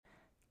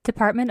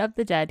Department of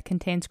the Dead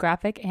contains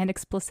graphic and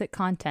explicit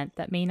content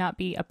that may not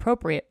be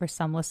appropriate for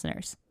some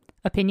listeners.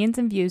 Opinions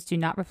and views do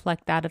not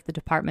reflect that of the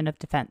Department of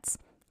Defense.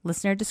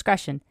 Listener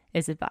discretion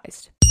is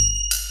advised.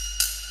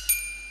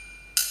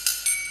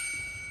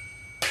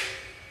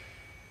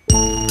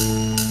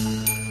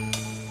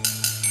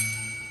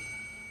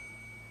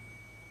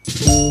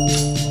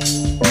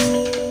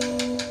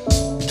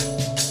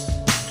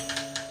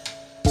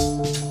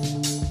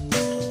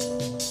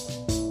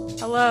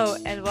 Hello,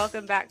 and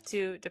welcome back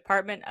to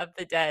Department of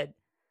the Dead.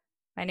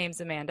 My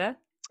name's Amanda.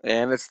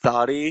 And it's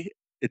Dottie.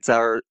 It's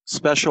our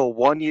special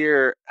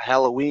 1-year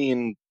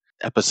Halloween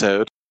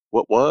episode.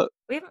 What?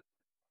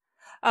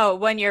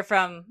 1 year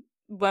from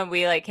when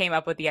we came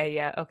up with the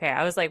idea. Okay,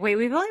 I was like, wait,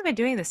 we've only been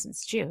doing this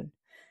since June.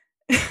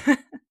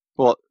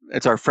 Well,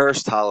 it's our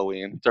first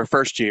Halloween. It's our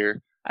first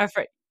year.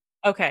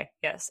 Okay,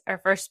 yes. Our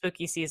first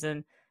spooky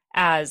season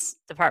as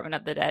Department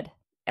of the Dead.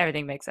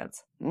 Everything makes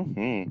sense.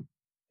 Mm-hmm.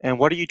 And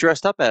what are you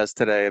dressed up as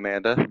today,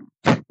 Amanda?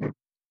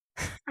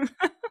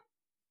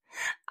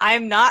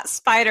 I'm not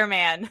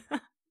Spider-Man.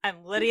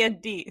 I'm Lydia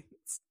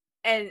Deeds.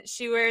 And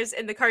she wears,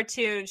 in the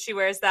cartoon, she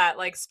wears that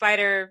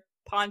spider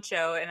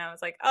poncho, and I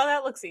was like, oh,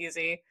 that looks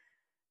easy.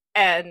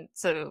 And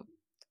so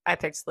I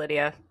picked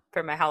Lydia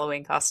for my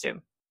Halloween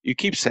costume. You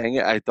keep saying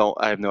it. I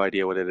have no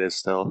idea what it is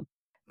still.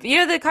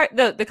 You know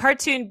the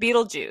cartoon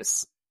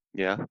Beetlejuice?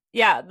 Yeah.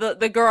 Yeah,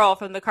 the girl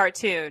from the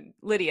cartoon,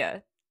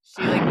 Lydia.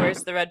 She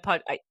wears the red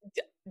poncho.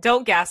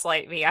 Don't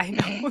gaslight me. I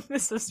know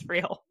this is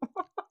real.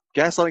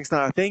 Gaslighting's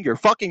not a thing. You're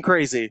fucking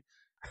crazy.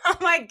 Oh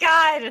my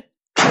god.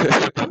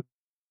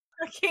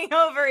 Fucking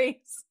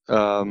ovaries.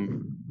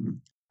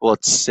 Well,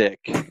 it's sick.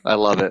 I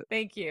love it.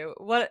 Thank you.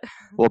 What?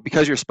 Well,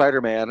 because you're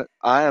Spider-Man,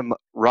 I am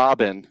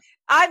Robin.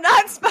 I'm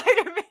not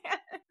Spider-Man.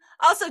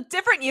 Also,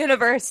 different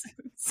universe.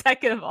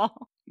 Second of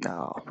all.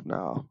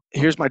 No.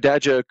 Here's my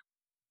dad joke.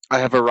 I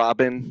have a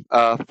Robin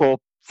full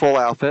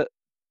outfit,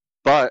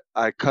 but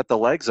I cut the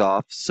legs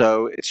off,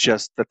 so it's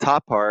just the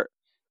top part.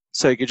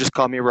 So you could just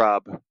call me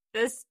Rob.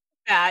 That's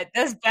bad.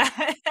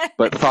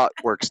 But thought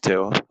works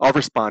too. I'll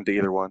respond to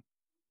either one.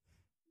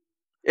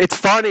 It's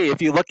funny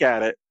if you look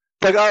at it.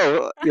 It's like,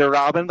 oh, you're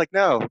Robin? Like,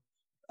 no,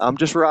 I'm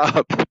just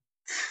Rob.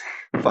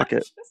 Fuck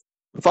it.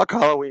 Fuck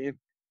Halloween.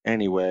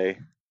 Anyway.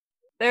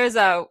 There's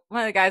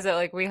one of the guys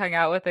that we hung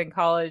out with in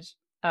college.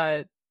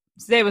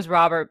 His name was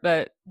Robert,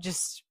 but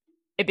just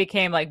it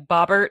became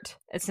Bobbert.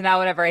 And so now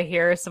whenever I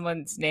hear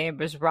someone's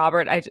name is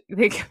Robert, I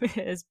think of it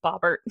as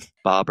Bobbert.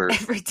 Bobbert.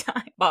 Every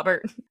time.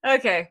 Bobbert.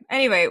 Okay.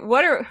 Anyway,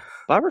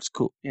 Bobbert's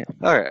cool. Yeah.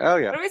 All right. Oh,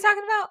 yeah. What are we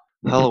talking about?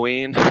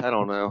 Halloween. I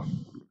don't know.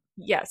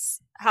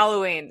 Yes.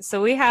 Halloween.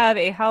 So we have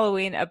a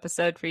Halloween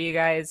episode for you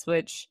guys,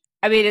 which,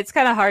 I mean, it's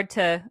kind of hard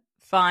to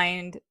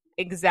find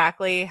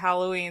exactly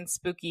Halloween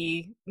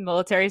spooky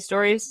military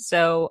stories.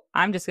 So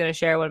I'm just going to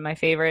share one of my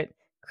favorite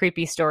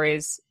creepy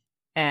stories.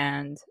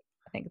 And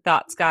I think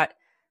Thought's got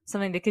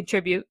something to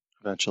contribute.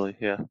 Eventually,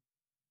 yeah.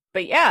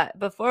 But yeah,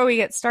 before we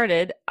get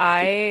started,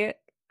 I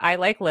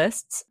like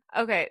lists.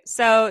 Okay,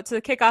 so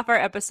to kick off our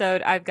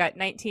episode, I've got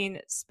 19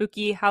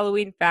 spooky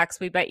Halloween facts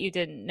we bet you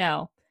didn't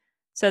know.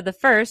 So the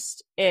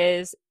first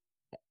is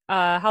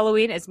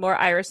Halloween is more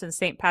Irish than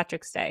St.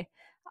 Patrick's Day.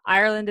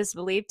 Ireland is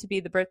believed to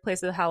be the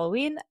birthplace of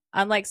Halloween.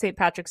 Unlike St.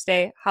 Patrick's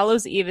Day,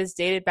 Hallows Eve is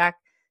dated back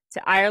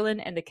to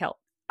Ireland and the Celts.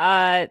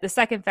 The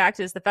second fact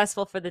is the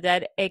Festival for the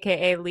Dead,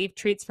 aka Leave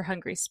Treats for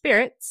Hungry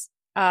Spirits.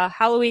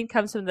 Halloween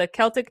comes from the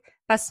Celtic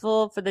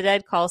festival for the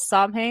dead called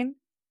Samhain.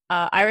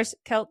 Irish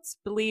Celts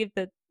believed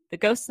that the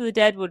ghosts of the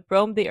dead would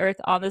roam the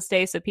earth on this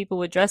day, so people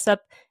would dress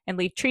up and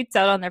leave treats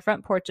out on their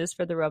front porches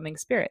for the roaming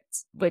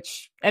spirits,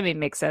 which, I mean,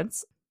 makes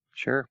sense.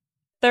 Sure.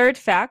 Third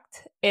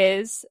fact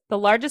is the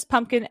largest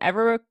pumpkin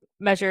ever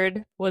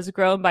measured was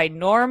grown by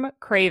Norm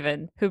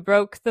Craven, who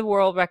broke the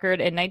world record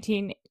in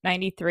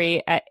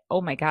 1993 at, oh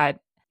my god,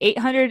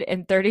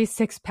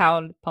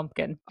 836-pound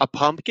pumpkin. A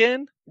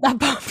pumpkin? A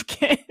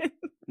pumpkin.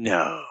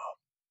 No.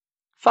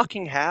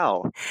 Fucking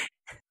how?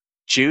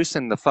 Juice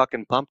in the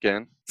fucking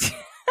pumpkin.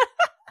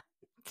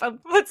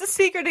 What's the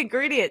secret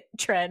ingredient,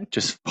 Trent?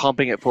 Just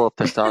pumping it full of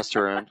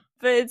testosterone.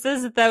 But it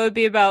says that would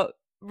be about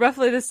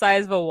roughly the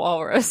size of a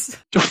walrus.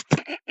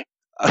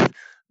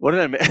 What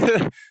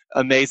an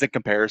amazing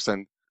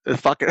comparison.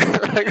 Fucking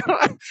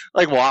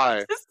like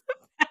why?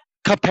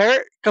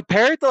 Compare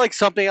it to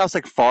something else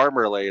farm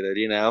related,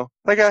 you know?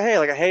 Like a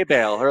hay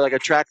bale or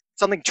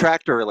something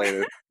tractor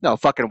related. No,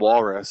 fucking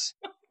walrus.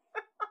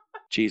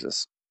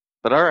 Jesus.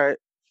 But all right.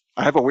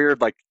 I have a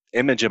weird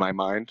image in my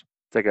mind.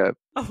 It's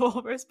a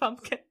walrus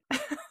pumpkin.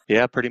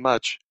 Yeah, pretty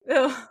much.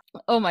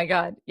 Oh my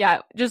god. Yeah,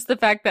 just the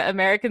fact that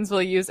Americans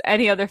will use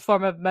any other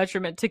form of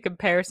measurement to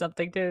compare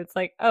something to. It's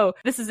oh,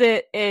 this is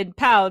it in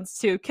pounds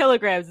to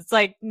kilograms. It's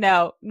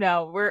no,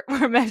 we're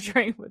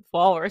measuring with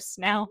walrus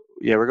now.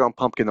 Yeah, we're going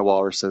pumpkin to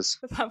walruses.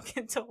 The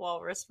pumpkin to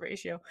walrus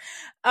ratio.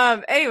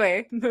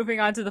 Anyway, moving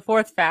on to the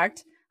fourth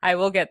fact. I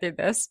will get through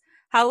this.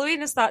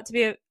 Halloween is thought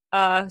to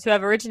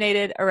have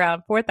originated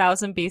around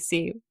 4000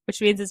 BC,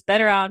 which means it's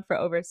been around for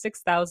over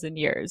 6,000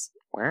 years.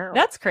 Wow.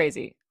 That's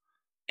crazy.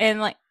 And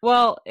like,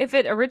 well, if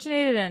it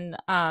originated in,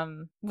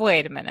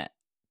 wait a minute,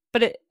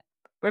 but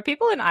were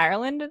people in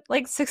Ireland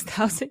like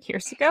 6,000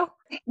 years ago?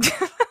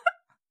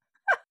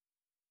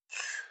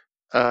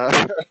 Uh,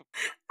 I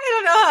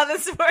don't know how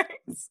this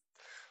works.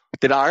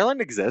 did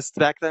Ireland exist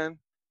back then?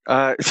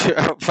 I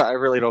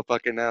really don't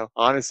fucking know,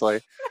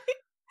 honestly.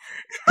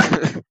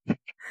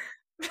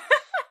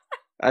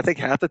 I think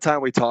half the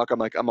time we talk,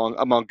 I'm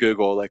on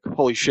Google, like,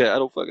 holy shit, I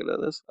don't fucking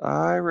know this.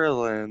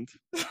 Ireland.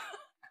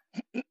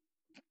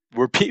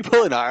 Were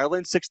people in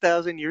Ireland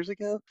 6,000 years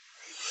ago?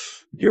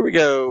 Here we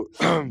go.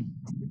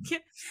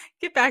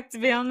 Get back to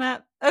me on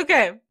that.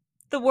 Okay.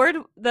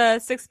 The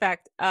sixth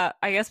fact, I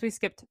guess we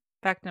skipped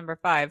fact number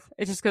 5.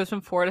 It just goes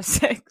from 4 to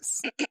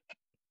 6.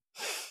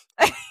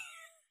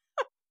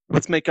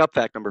 Let's make up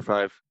fact number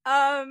 5.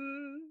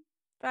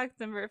 Fact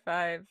number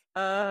 5.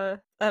 I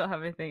don't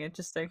have anything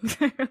interesting.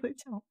 I really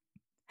don't.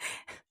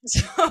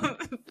 So,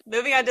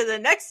 moving on to the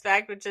next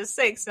fact, which is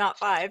 6, not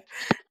 5.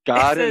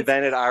 God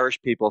invented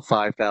Irish people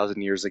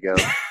 5,000 years ago.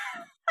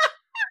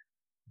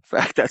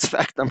 That's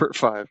fact number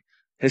 5.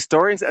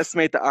 Historians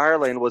estimate that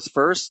Ireland was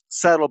first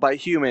settled by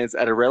humans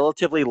at a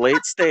relatively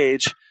late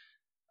stage,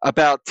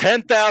 about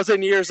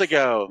 10,000 years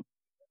ago.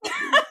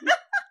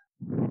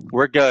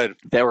 We're good.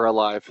 They were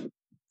alive.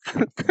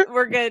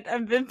 We're good.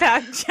 I've been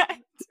fact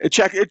checked.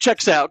 It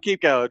checks out.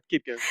 Keep going.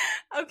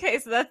 Okay,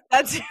 so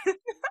that's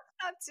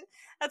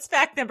that's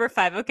fact number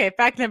 5. Okay,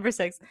 fact number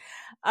 6.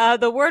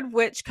 The word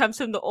witch comes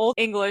from the Old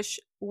English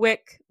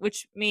wic,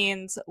 which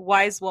means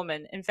wise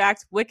woman. In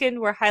fact, Wiccan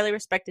were highly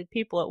respected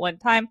people at one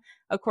time.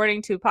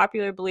 According to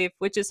popular belief,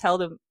 witches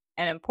held an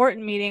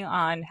important meeting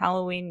on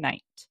Halloween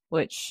night,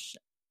 which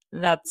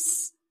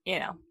that's,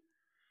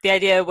 the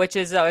idea of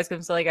witches always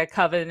comes to like a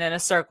coven in a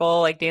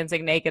circle, like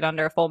dancing naked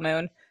under a full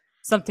moon.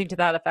 Something to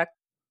that effect.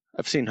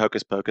 I've seen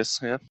Hocus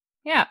Pocus,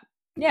 Yeah.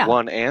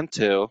 1 and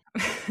 2.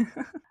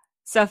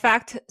 So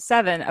fact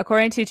 7,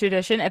 according to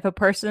tradition, if a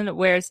person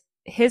wears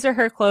his or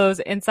her clothes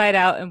inside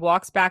out and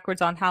walks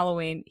backwards on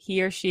Halloween,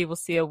 he or she will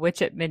see a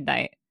witch at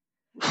midnight.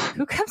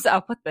 Who comes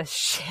up with this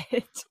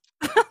shit?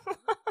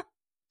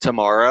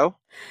 Tomorrow?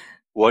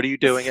 What are you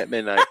doing at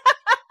midnight?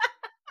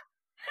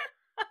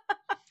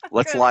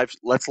 Let's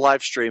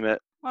live stream it.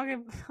 Okay.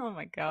 Oh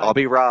my god. I'll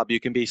be Rob. You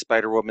can be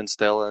Spider-Woman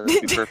still, and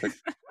it'll be perfect.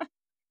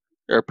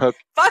 Or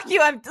Fuck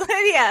you, I'm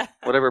Lydia.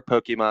 Whatever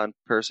Pokemon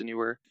person you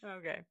were.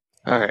 Okay.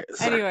 All right.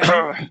 Anyway,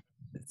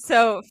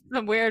 so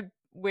some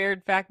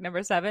weird fact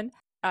number 7.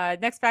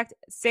 Next fact: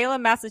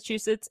 Salem,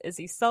 Massachusetts, is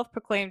the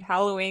self-proclaimed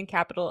Halloween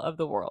capital of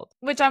the world.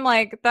 Which I'm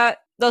like, that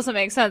doesn't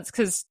make sense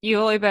because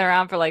you've only been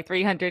around for like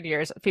 300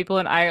 years. People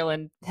in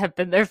Ireland have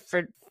been there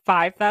for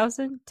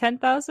 5,000,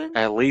 10,000.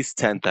 At least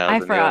 10,000. I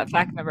forgot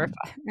fact number 5.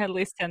 At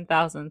least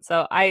 10,000.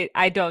 So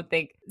I don't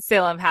think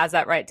Salem has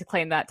that right to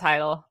claim that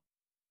title.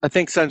 I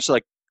think since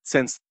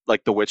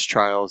the witch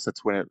trials,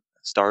 that's when it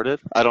started.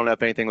 I don't know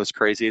if anything was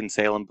crazy in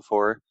Salem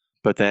before,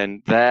 but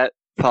then that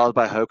followed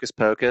by Hocus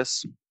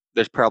Pocus.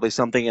 There's probably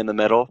something in the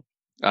middle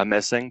I'm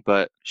missing,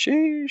 but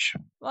sheesh.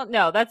 Well,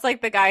 no, that's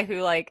like the guy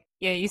who like,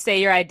 you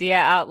say your idea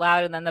out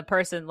loud and then the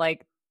person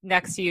like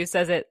next to you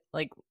says it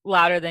like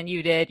louder than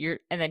you did,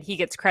 and then he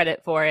gets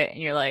credit for it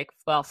and you're like,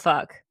 well,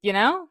 fuck,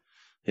 Yeah,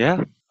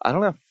 I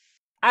don't know.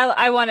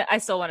 I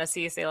still want to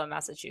see Salem,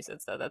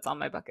 Massachusetts, though. That's on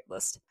my bucket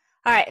list.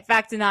 All right,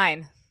 fact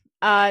 9.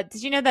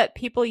 Did you know that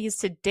people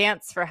used to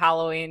dance for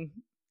Halloween?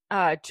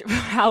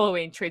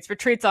 Halloween treats, for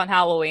treats on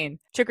Halloween.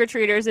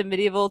 Trick-or-treaters in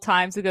medieval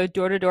times would go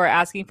door to door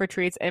asking for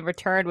treats and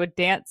return would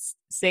dance,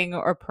 sing,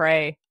 or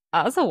pray.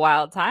 That was a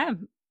wild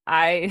time.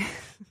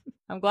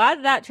 I'm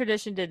glad that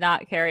tradition did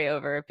not carry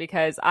over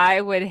because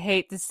I would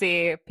hate to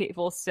see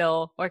people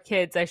still, or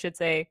kids, I should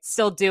say,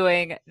 still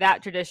doing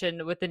that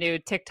tradition with the new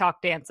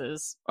TikTok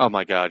dances. Oh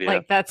my god, yeah.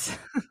 Like that's.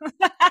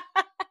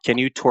 Can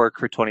you twerk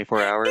for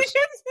 24 hours?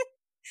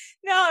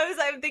 No,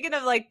 I'm thinking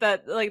of like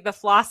the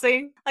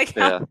flossing, like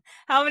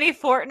how many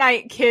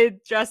Fortnite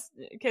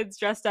kids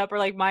dressed up or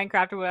like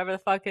Minecraft or whatever the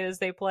fuck it is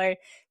they play,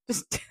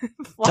 just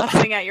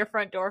flossing at your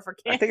front door for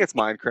candy. I think it's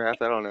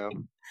Minecraft. I don't know.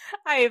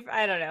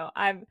 I don't know.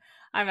 I'm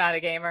not a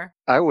gamer.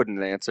 I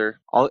wouldn't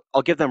answer.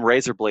 I'll give them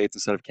razor blades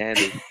instead of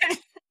candy.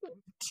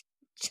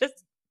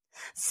 Just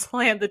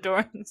slam the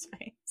door in his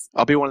face.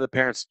 I'll be one of the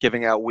parents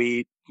giving out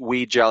weed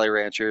Jolly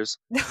Ranchers.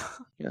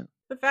 Yeah.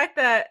 The fact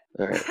that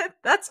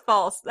that's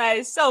false. That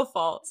is so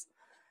false.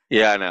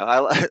 Yeah, I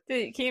know.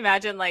 Dude, can you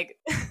imagine, like...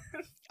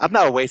 I'm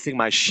not wasting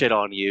my shit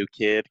on you,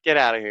 kid. Get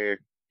out of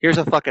here. Here's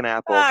a fucking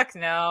apple. Fuck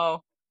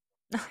no.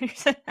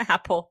 Here's an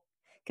apple.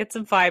 Get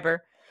some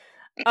fiber.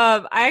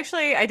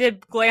 I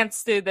did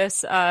glance through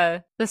this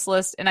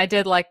list, and I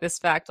did like this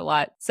fact a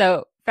lot.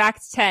 So,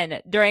 fact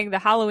 10. During the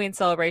Halloween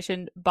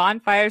celebration,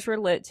 bonfires were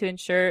lit to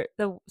ensure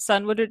the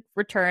sun would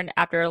return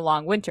after a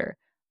long winter.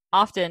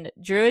 Often,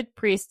 druid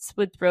priests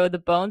would throw the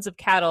bones of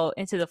cattle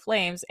into the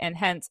flames, and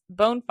hence,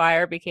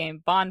 bonefire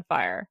became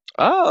bonfire.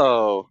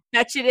 Oh.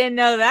 Bet you didn't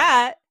know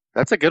that.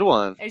 That's a good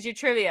one. There's your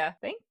trivia.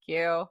 Thank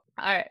you. All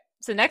right.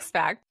 So next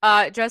fact,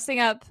 dressing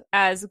up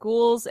as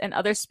ghouls and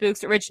other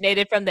spooks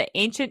originated from the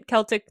ancient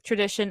Celtic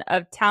tradition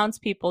of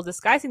townspeople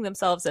disguising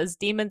themselves as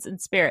demons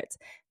and spirits.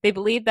 They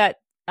believed that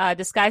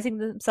disguising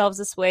themselves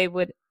this way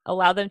would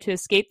allow them to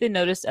escape the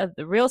notice of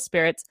the real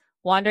spirits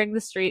wandering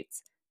the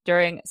streets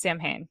during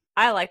Samhain.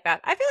 I like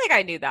that. I feel like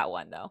I knew that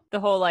one though. The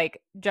whole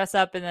like dress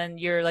up and then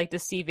you're like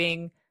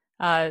deceiving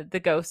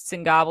the ghosts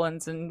and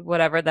goblins and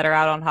whatever that are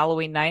out on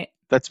Halloween night.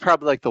 That's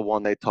probably like the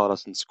one they taught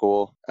us in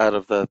school out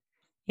of the.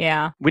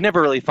 Yeah. We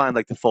never really find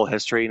like the full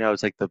history,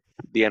 it's like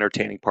the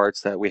entertaining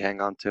parts that we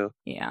hang on to.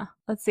 Yeah.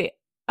 Let's see.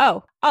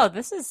 Oh,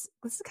 this is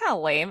kind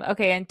of lame.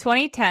 Okay, in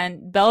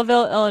 2010,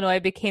 Belleville, Illinois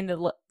became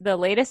the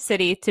latest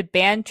city to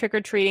ban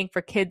trick-or-treating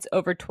for kids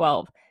over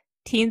 12.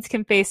 Teens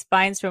can face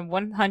fines from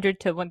 $100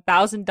 to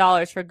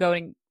 $1,000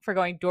 for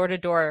going door to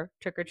door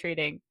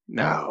trick-or-treating.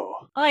 No.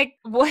 Like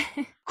what?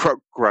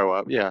 Grow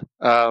up, yeah.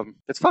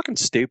 It's fucking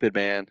stupid,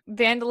 man.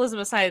 Vandalism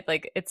aside,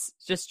 like it's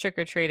just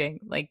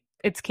trick-or-treating. Like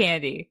it's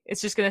candy.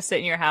 It's just gonna sit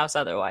in your house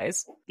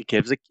otherwise. It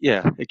gives a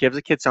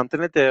kid something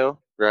to do,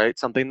 right?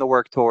 Something to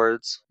work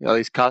towards, at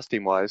least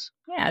costume wise.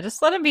 Yeah,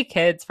 just let them be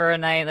kids for a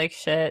night. Like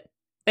shit,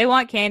 they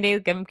want candy,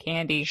 give them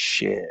candy.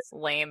 Shit, it's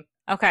lame.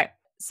 Okay,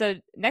 so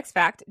next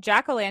fact: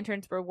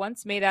 jack-o'-lanterns were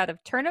once made out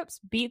of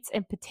turnips, beets,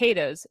 and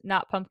potatoes,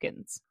 not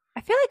pumpkins.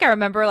 I feel like I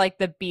remember like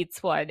the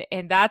beets one,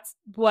 and that's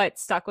what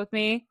stuck with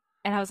me.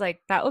 And I was like,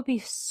 that would be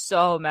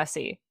so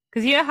messy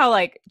because you know how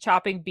like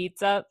chopping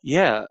beets up,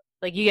 yeah.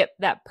 Like you get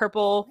that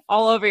purple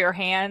all over your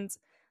hands.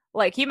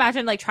 Like, can you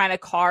imagine like trying to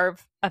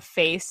carve a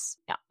face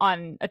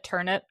on a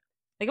turnip?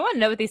 Like, I want to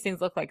know what these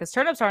things look like because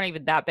turnips aren't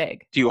even that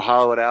big. Do you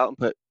hollow it out and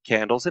put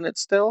candles in it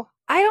still?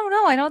 I don't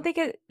know. I don't think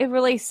it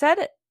really said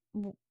it.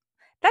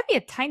 That'd be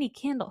a tiny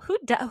candle. Who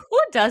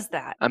does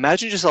that?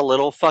 Imagine just a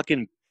little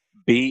fucking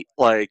beet,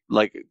 like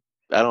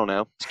I don't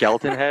know,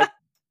 skeleton head.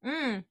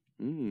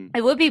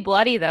 It would be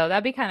bloody though.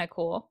 That'd be kind of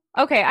cool.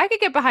 Okay, I could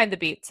get behind the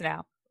beets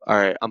now. All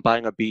right, I'm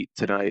buying a beet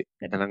tonight,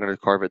 and I'm going to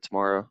carve it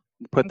tomorrow.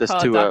 Put this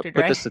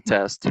to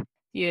test.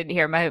 You didn't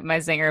hear my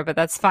zinger, but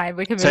that's fine.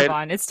 We can move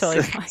on. It's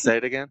totally fine. Say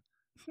it again.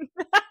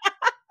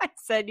 I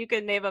said you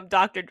could name him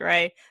Dr.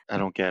 Dre. I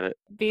don't get it.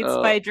 Beats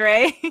by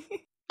Dre.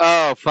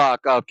 Oh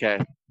fuck. Okay.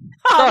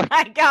 Oh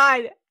my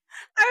god.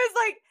 I was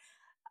like,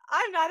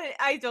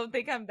 I don't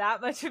think I'm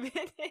that much of an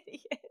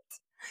idiot.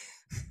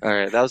 All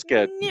right, that was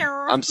good.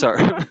 I'm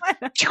sorry.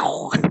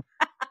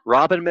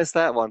 Robin missed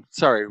that one.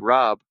 Sorry,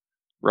 Rob.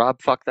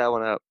 Rob fucked that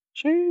one up.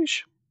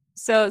 Sheesh.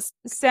 So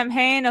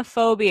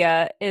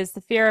Samhainophobia is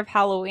the fear of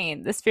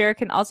Halloween. This fear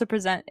can also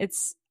present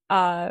its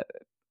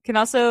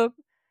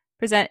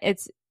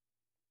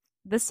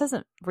this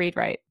doesn't read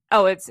right.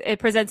 Oh, it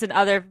presents in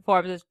other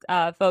forms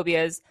of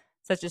phobias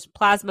such as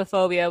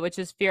plasmophobia, which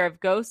is fear of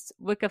ghosts,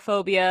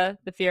 wiccaphobia,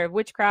 the fear of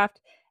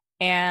witchcraft,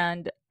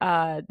 and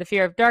the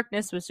fear of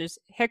darkness, which is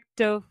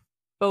hectophobia.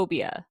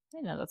 I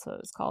didn't know that's what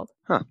it was called.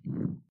 Huh.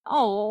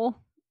 Oh.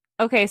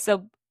 Okay,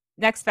 so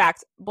next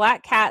fact.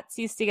 Black cats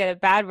used to get a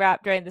bad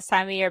rap during this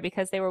time of year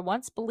because they were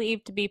once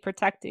believed to be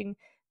protecting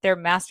their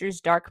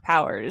master's dark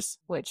powers,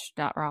 which,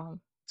 not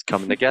wrong. It's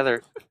coming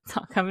together. It's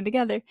all coming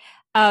together.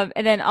 And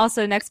then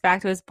also next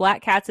fact was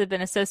black cats have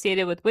been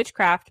associated with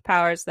witchcraft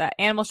powers that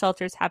animal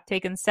shelters have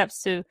taken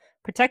steps to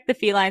protect the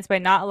felines by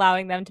not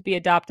allowing them to be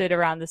adopted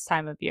around this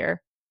time of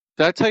year.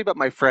 Did I tell you about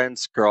my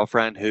friend's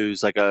girlfriend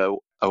who's like a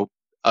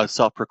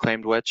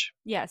self-proclaimed witch?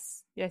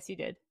 Yes, you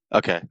did.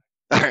 Okay.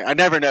 I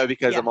never know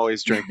because I'm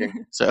always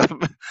drinking. So,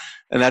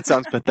 and that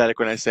sounds pathetic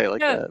when I say it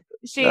like that.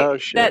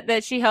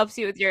 That she helps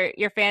you with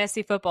your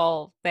fantasy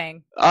football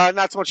thing.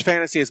 Not so much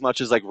fantasy as much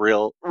as like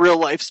real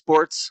life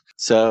sports.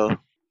 So,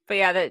 but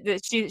yeah,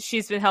 that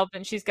she's been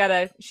helping. She's got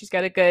a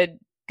good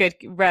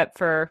rep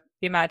for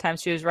the amount of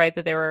times she was right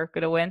that they were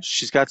going to win.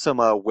 She's got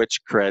some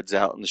witch creds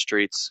out in the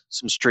streets,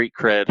 some street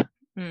cred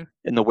in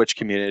the witch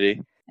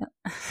community.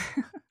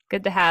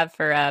 Good to have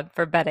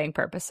for betting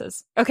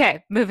purposes.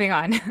 Okay, moving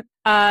on.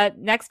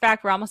 Next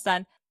fact, we're almost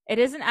done. It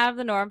isn't out of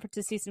the norm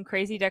to see some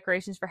crazy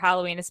decorations for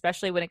Halloween,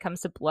 especially when it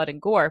comes to blood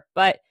and gore,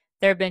 but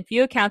there have been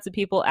few accounts of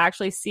people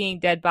actually seeing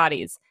dead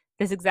bodies.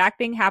 This exact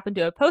thing happened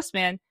to a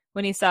postman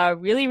when he saw a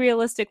really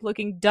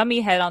realistic-looking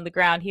dummy head on the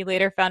ground. He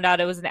later found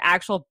out it was an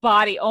actual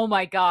body. Oh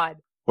my god.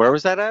 Where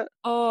was that at?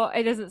 Oh,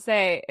 it doesn't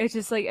say. It's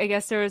just like, I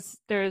guess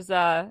there's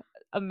a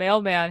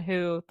mailman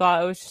who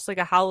thought it was just like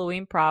a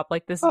Halloween prop,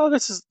 like this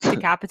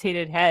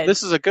decapitated head.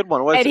 This is a good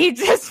one. And he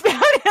just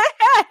found a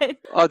head.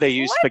 Oh, they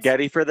used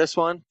spaghetti for this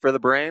one? For the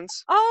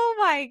brains? Oh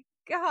my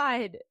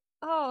god.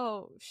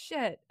 Oh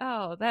shit.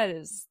 Oh, that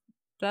is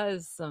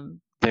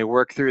some. They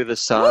work through the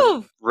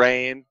sun,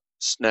 rain,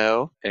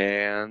 snow,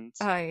 and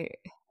heads.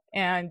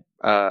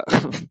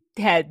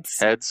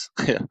 Heads.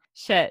 Yeah.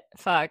 Shit.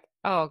 Fuck.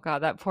 Oh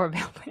god, that poor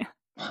mailman.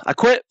 I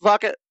quit.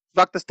 Fuck it.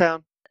 Fuck this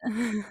town.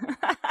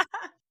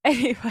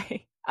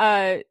 Anyway,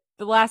 the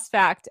last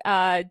fact.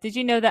 Did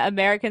you know that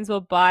Americans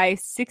will buy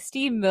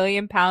 60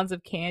 million pounds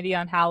of candy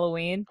on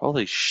Halloween?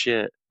 Holy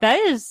shit. That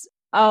is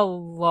a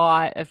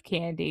lot of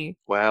candy.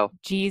 Wow.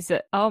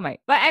 Jesus. Oh my.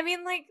 But I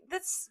mean, like,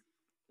 that's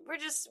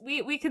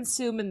we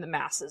consume in the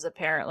masses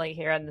apparently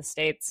here in the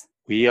States.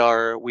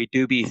 We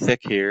do be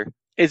thick here.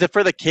 Is it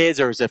for the kids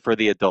or is it for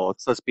the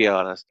adults? Let's be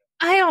honest.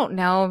 I don't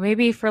know,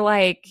 maybe for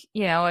like,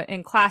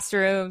 in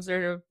classrooms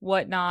or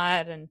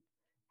whatnot and,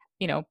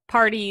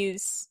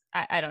 parties.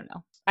 I don't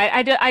know.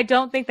 I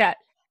don't think that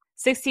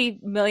 60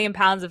 million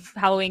pounds of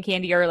Halloween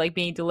candy are like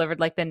being delivered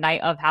like the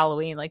night of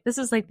Halloween. Like this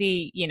is like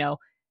the,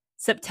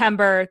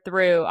 September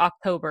through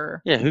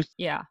October. Yeah, who's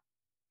Yeah.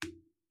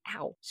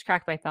 Ow. Just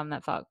cracked my thumb.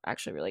 That felt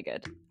actually really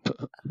good.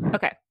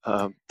 Okay.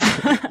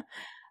 But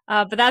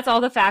that's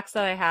all the facts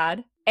that I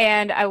had.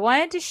 And I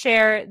wanted to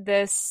share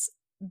this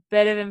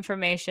bit of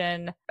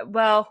information.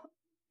 Well,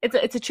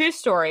 it's a true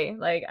story.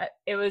 Like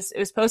it was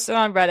posted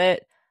on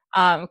Reddit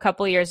a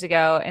couple years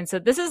ago. And so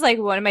this is like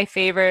one of my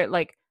favorite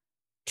like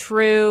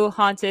true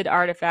haunted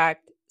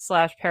artifact /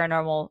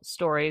 paranormal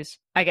stories.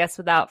 I guess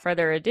without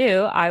further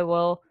ado, I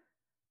will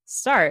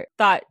start.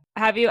 I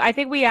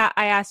think I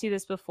asked you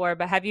this before,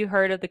 but have you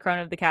heard of the Crown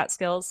of the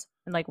Catskills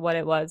and like what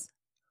it was?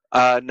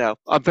 No,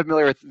 I'm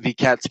familiar with the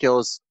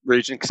Catskills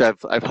region because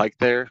I've hiked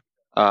there.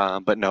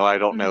 But no, I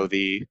don't know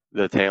the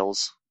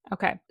tales.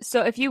 Okay,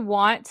 so if you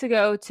want to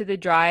go to the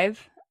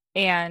drive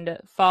and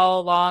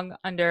follow along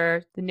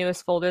under the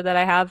newest folder that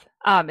I have,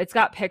 it's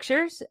got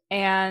pictures,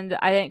 and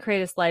I didn't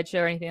create a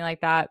slideshow or anything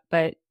like that,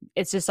 but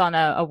it's just on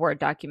a Word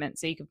document,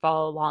 so you can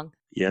follow along.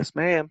 Yes,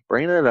 ma'am.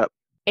 Bring it up.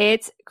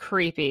 It's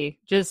creepy.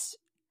 Just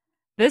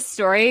this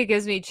story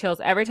gives me chills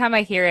every time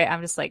I hear it.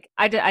 I'm just like,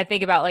 I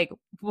think about like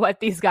what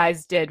these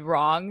guys did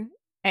wrong,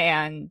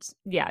 and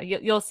yeah,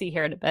 you'll see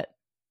here in a bit.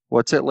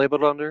 What's it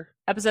labeled under?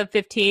 Episode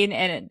 15,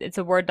 and it's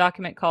a Word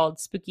document called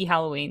Spooky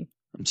Halloween.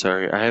 I'm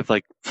sorry, I have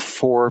like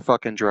 4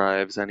 fucking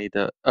drives. I need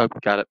to. Oh,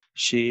 got it.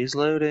 She's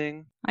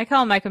loading. I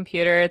call it my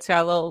computer. It's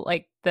got a little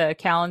like the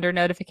calendar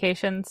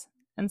notifications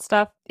and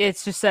stuff. It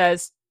just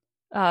says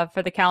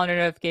for the calendar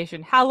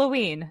notification,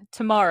 Halloween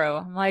tomorrow.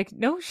 I'm like,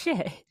 no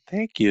shit.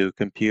 Thank you,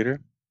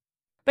 computer.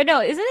 But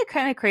no, isn't it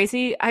kind of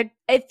crazy?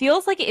 It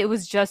feels like it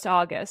was just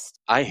August.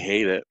 I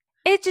hate it.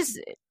 It just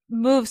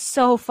moves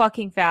so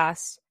fucking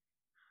fast.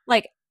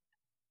 Like,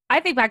 I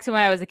think back to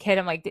when I was a kid,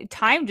 I'm like,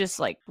 time just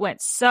like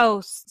went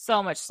so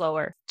much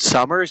slower.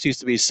 Summers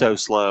used to be so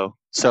slow,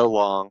 so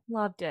long.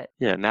 Loved it.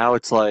 Yeah, now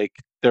it's like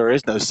there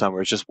is no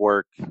summer, it's just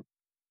work.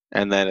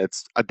 And then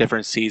it's a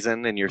different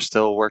season and you're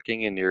still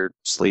working and you're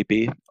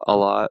sleepy a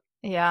lot.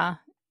 Yeah.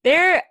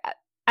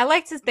 I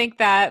like to think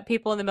that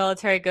people in the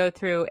military go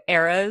through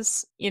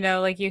eras,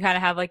 like you kind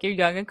of have like your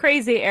young and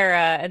crazy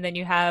era, and then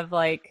you have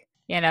like,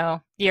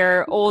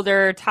 your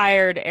older,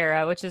 tired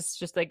era, which is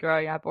just like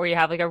growing up, or you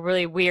have like a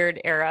really weird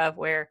era of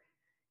where,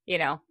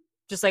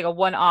 just like a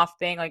one-off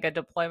thing, like a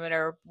deployment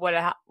or what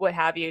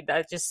have you,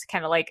 that just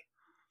kind of like,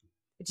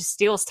 it just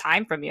steals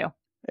time from you.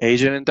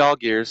 Asian and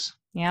dog years.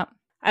 Yeah.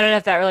 I don't know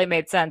if that really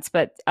made sense,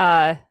 but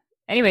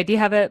anyway, do you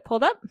have it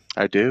pulled up?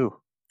 I do.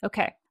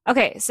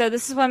 Okay, so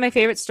this is one of my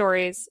favorite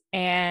stories,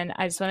 and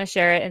I just want to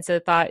share it, and so I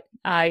thought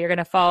you're going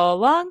to follow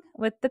along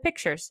with the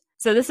pictures.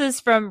 So this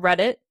is from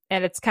Reddit,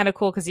 and it's kind of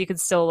cool because you can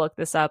still look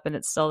this up, and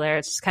it's still there.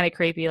 It's just kind of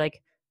creepy,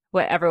 like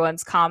what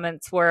everyone's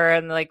comments were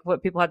and like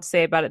what people had to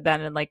say about it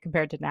then and like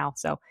compared to now.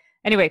 So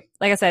anyway,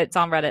 like I said, it's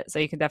on Reddit, so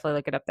you can definitely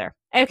look it up there.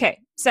 Okay,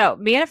 so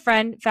me and a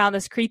friend found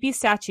this creepy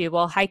statue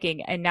while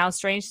hiking, and now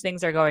strange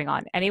things are going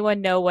on.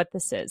 Anyone know what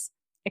this is?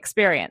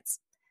 Experience.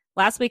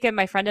 Last weekend,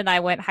 my friend and I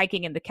went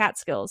hiking in the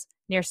Catskills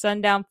near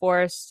Sundown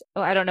Forest.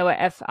 Oh, I don't know what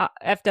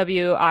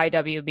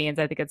FWIW means.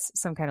 I think it's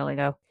some kind of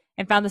lingo.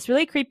 And found this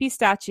really creepy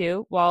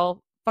statue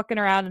while fucking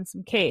around in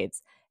some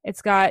caves.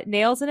 It's got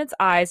nails in its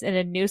eyes and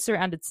a noose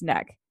around its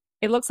neck.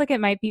 It looks like it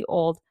might be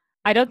old.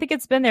 I don't think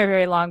it's been there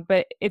very long,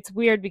 but it's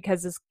weird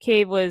because this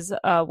cave was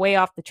way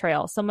off the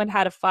trail. Someone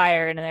had a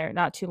fire in there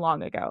not too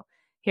long ago.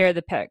 Here are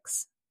the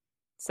pics.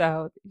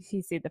 So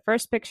you see the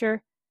first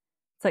picture.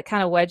 It's like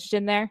kind of wedged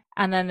in there.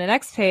 And then the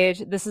next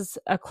page, this is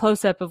a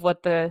close-up of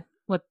what the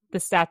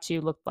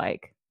statue looked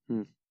like.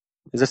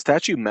 Is the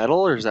statue metal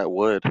or is that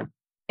wood?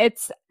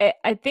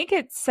 I think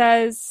it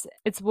says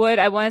it's wood.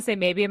 I want to say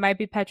maybe it might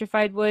be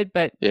petrified wood,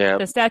 but yeah.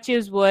 The statue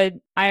is wood,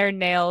 iron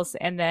nails,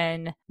 and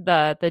then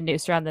the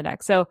noose around the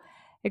neck. So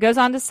it goes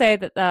on to say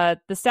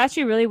that the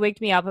statue really waked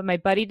me up, and my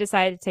buddy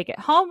decided to take it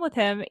home with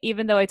him,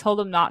 even though I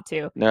told him not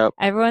to. Nope.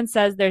 Everyone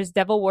says there's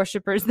devil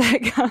worshippers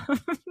that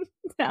come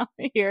down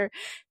here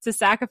to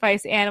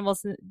sacrifice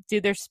animals and do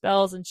their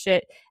spells and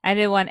shit. I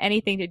didn't want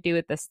anything to do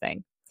with this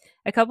thing.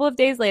 A couple of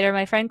days later,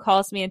 my friend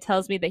calls me and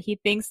tells me that he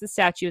thinks the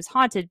statue is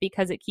haunted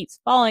because it keeps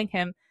following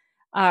him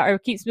or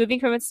keeps moving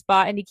from its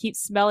spot, and he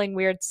keeps smelling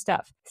weird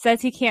stuff.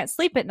 Says he can't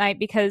sleep at night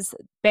because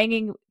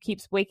banging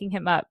keeps waking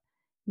him up.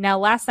 Now,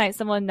 last night,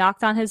 someone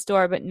knocked on his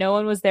door, but no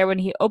one was there when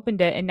he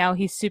opened it, and now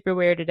he's super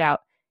weirded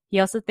out. He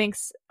also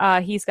thinks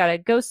he's got a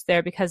ghost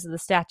there because of the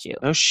statue.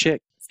 Oh,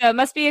 shit. So it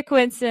must be a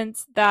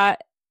coincidence but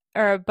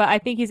I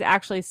think he's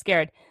actually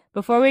scared.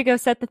 Before we go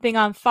set the thing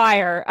on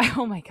fire,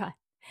 oh my God.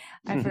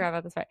 I forgot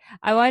about this part.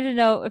 I wanted to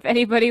know if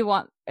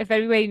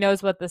anybody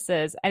knows what this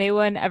is.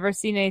 Anyone ever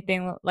seen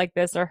anything like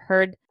this or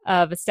heard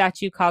of a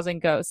statue causing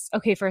ghosts?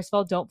 Okay, first of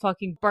all, don't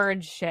fucking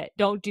burn shit.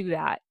 Don't do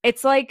that.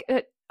 It's like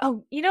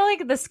oh, you know,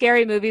 like the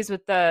scary movies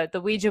with the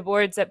Ouija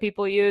boards that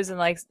people use, and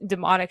like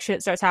demonic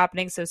shit starts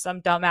happening. So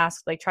some dumbass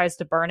like tries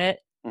to burn it.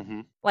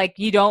 Mm-hmm. Like,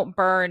 you don't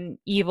burn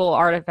evil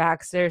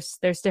artifacts. There's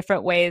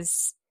different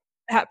ways.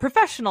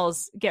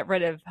 Professionals get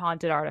rid of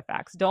haunted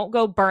artifacts. Don't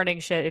go burning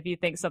shit if you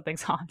think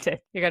something's haunted.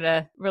 You're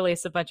gonna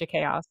release a bunch of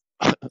chaos.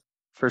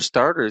 For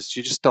starters,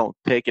 you just don't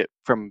take it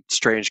from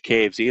strange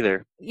caves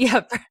either.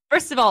 Yeah.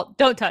 First of all,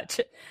 don't touch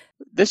it.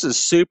 This is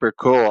super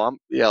cool. I'm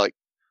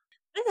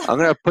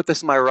gonna put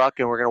this in my ruck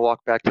and we're gonna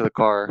walk back to the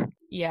car.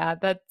 Yeah,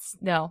 that's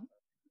no.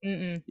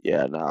 Mm-mm.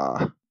 Yeah,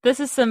 nah. This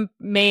is some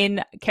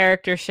main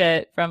character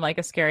shit from like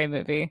a scary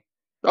movie.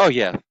 Oh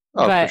yeah.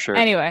 Oh, but for sure.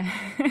 Anyway.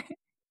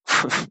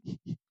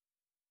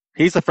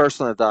 He's the first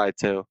one to die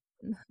too.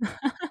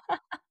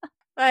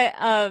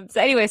 But so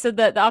anyway, so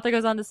the author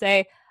goes on to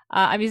say,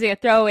 I'm using a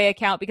throwaway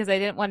account because I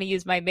didn't want to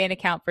use my main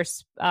account for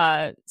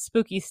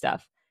spooky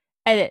stuff.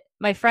 Edit.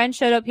 My friend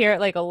showed up here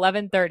at like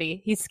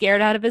 11:30. He's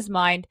scared out of his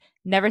mind.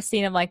 Never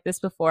seen him like this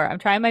before. I'm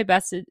trying my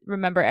best to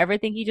remember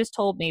everything he just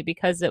told me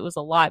because it was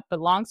a lot. But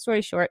long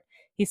story short,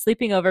 he's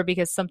sleeping over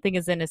because something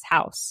is in his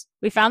house.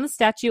 We found the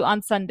statue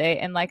on Sunday,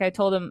 and like I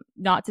told him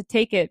not to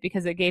take it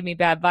because it gave me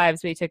bad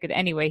vibes, but he took it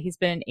anyway. He's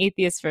been an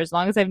atheist for as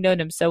long as I've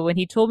known him, so when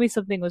he told me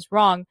something was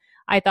wrong,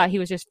 I thought he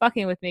was just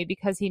fucking with me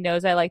because he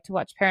knows I like to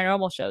watch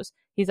paranormal shows.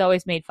 He's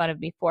always made fun of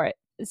me for it.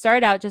 It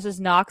started out just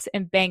as knocks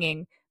and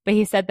banging, but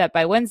he said that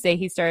by Wednesday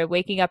he started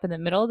waking up in the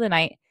middle of the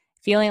night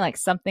feeling like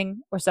something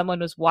or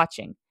someone was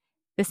watching.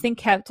 This thing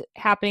kept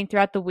happening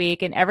throughout the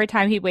week, and every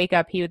time he'd wake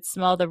up, he would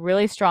smell the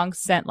really strong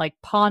scent like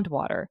pond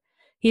water.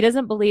 He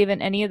doesn't believe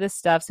in any of this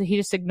stuff, so he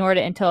just ignored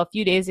it until a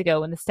few days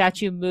ago when the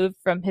statue moved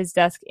from his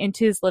desk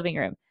into his living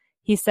room.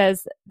 He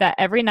says that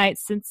every night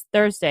since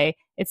Thursday,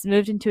 it's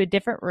moved into a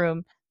different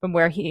room from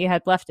where he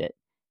had left it.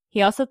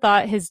 He also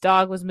thought his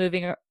dog was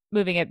moving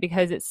it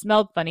because it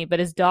smelled funny, but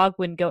his dog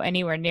wouldn't go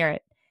anywhere near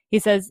it. He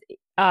says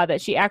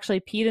that she actually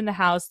peed in the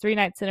house 3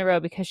 nights in a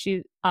row because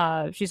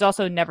she's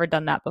also never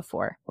done that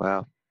before.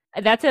 Wow.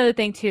 That's another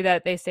thing too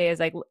that they say is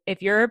like,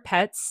 if your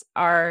pets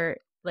are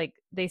like,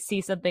 they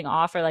see something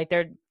off, or like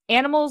their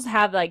animals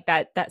have like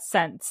that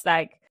sense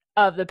like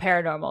of the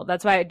paranormal.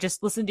 That's why I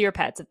just listen to your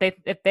pets.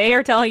 If they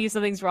are telling you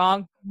something's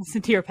wrong,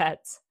 listen to your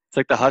pets. It's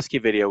like the husky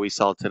video we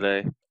saw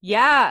today.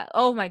 Yeah.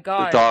 Oh my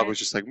god. The dog was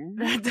just like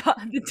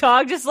the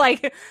dog just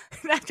like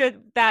after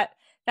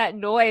that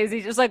noise,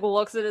 he just like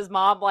looks at his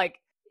mom like,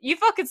 you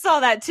fucking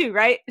saw that too,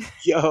 right?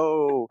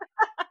 Yo.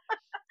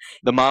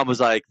 The mom was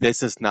like,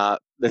 this is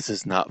not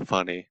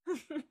funny.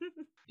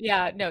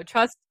 Yeah, no,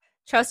 trust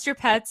your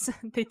pets.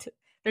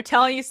 They're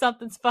telling you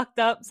something's fucked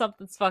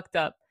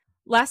up.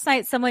 Last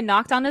night, someone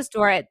knocked on his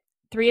door at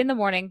 3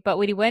 a.m, but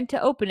when he went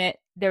to open it,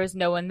 there was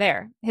no one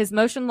there. His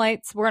motion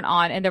lights weren't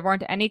on, and there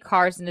weren't any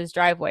cars in his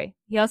driveway.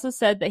 He also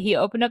said that he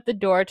opened up the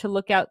door to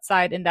look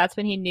outside, and that's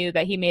when he knew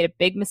that he made a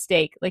big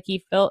mistake. Like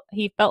he felt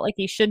like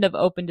he shouldn't have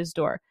opened his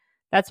door.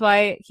 That's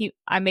why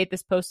I made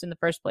this post in the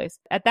first place.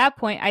 At that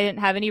point, I didn't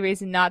have any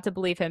reason not to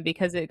believe him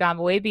because it got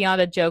way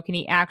beyond a joke, and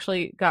he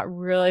actually got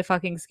really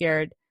fucking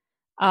scared.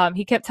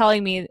 He kept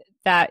telling me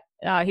that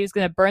he was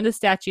going to burn the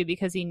statue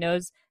because he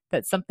knows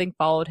that something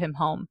followed him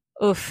home.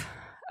 Oof.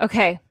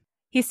 Okay.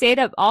 He stayed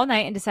up all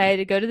night and decided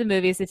to go to the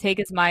movies to take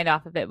his mind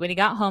off of it. When he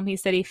got home, he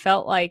said he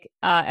felt like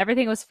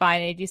everything was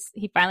fine, and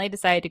he finally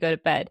decided to go to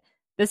bed.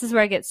 This is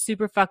where I get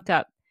super fucked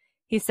up.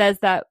 He says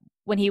that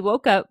when he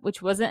woke up,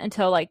 which wasn't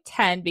until like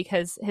 10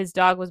 because his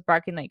dog was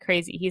barking like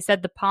crazy, he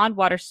said the pond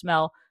water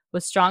smell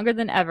was stronger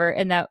than ever,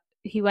 and that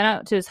he went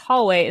out to his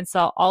hallway and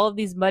saw all of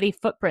these muddy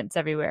footprints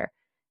everywhere.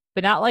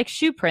 But not like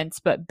shoe prints,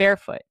 but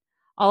barefoot.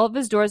 All of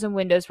his doors and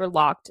windows were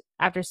locked.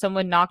 After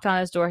someone knocked on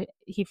his door,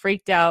 he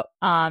freaked out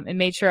and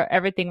made sure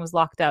everything was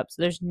locked up.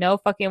 So there's no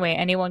fucking way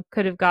anyone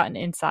could have gotten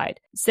inside.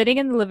 Sitting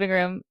in the living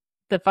room,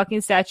 the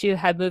fucking statue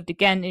had moved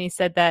again, and he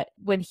said that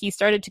when he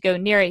started to go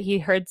near it, he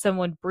heard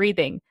someone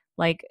breathing,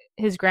 like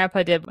his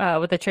grandpa did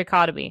with a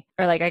tracheotomy,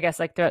 or like, I guess,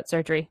 like throat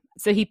surgery.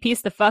 So he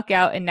pieced the fuck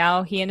out, and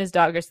now he and his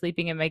dog are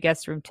sleeping in my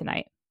guest room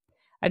tonight.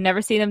 I've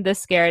never seen him this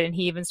scared, and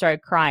he even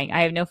started crying.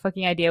 I have no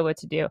fucking idea what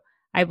to do.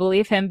 I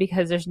believe him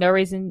because there's no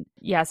reason.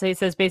 Yeah, so he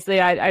says basically,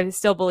 I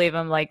still believe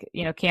him, like,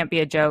 can't be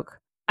a joke.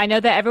 I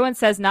know that everyone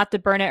says not to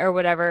burn it or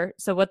whatever,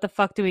 so what the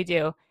fuck do we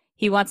do?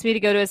 He wants me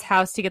to go to his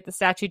house to get the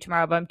statue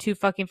tomorrow, but I'm too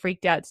fucking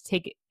freaked out to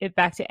take it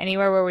back to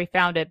anywhere where we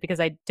found it because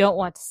I don't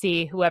want to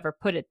see whoever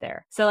put it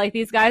there. So, like,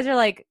 these guys are,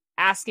 like,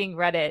 asking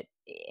Reddit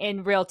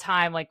in real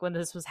time, like, when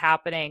this was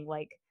happening,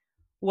 like,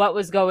 what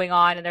was going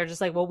on, and they're just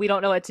like, well, we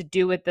don't know what to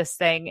do with this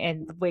thing,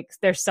 and like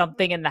there's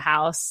something in the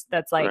house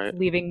that's like Right.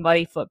 leaving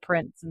muddy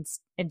footprints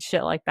and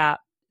shit like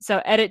that.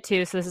 So edit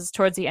 2, so this is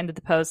towards the end of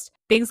the post.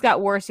 Things got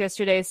worse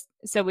yesterday,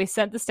 so we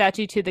sent the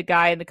statue to the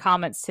guy in the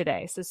comments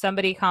today. So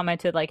somebody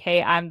commented like,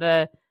 hey, I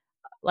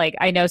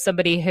know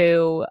somebody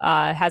who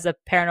has a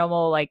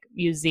paranormal like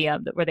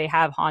museum where they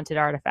have haunted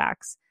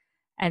artifacts.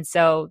 And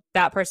so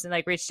that person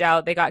like reached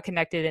out, they got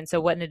connected. And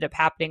so what ended up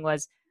happening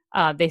was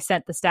they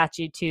sent the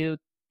statue to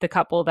the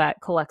couple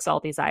that collects all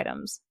these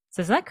items.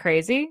 So isn't that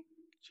crazy?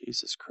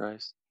 Jesus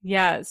Christ.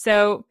 Yeah.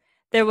 So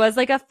there was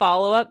like a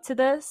follow up to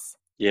this.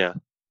 Yeah.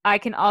 I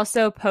can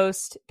also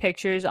post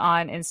pictures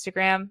on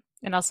Instagram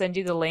and I'll send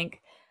you the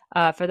link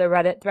for the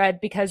Reddit thread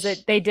because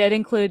they did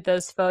include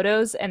those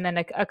photos and then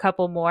a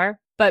couple more.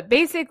 But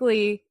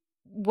basically,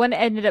 what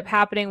ended up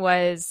happening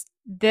was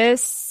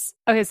this.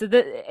 Okay, so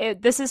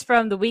this is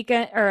from the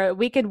weekend or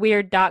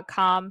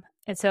weekendweird.com.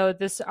 And so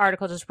this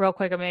article, just real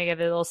quick, I'm going to give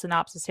it a little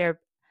synopsis here.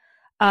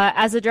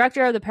 As a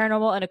director of the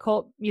Paranormal and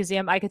Occult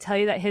Museum, I could tell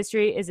you that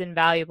history is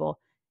invaluable.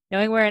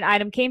 Knowing where an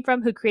item came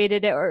from, who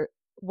created it, or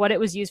what it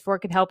was used for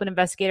can help an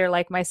investigator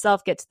like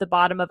myself get to the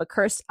bottom of a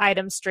cursed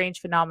item's strange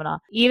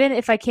phenomena. Even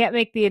if I can't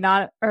make the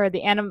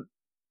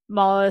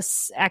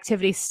anomalous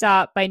activity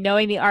stop, by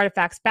knowing the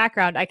artifact's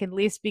background, I can at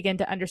least begin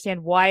to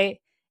understand why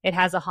it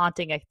has a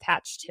haunting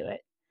attached to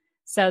it.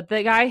 So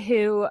the guy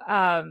who,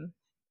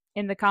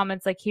 in the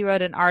comments, like he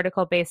wrote an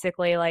article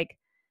basically like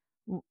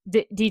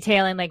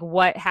detailing like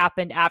what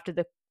happened after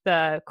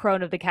the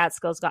crone of the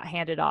Catskills got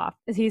handed off.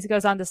 He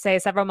goes on to say,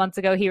 several months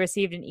ago, he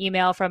received an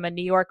email from a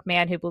New York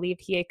man who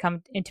believed he had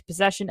come into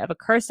possession of a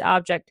cursed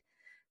object,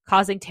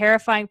 causing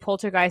terrifying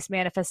poltergeist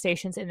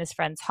manifestations in his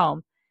friend's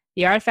home.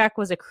 The artifact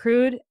was a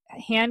crude,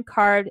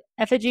 hand-carved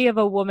effigy of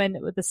a woman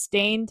with a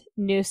stained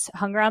noose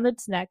hung around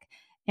its neck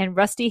and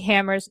rusty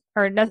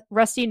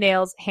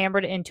nails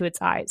hammered into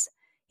its eyes.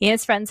 He and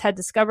his friend had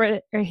discovered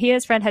it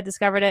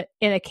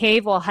in a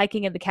cave while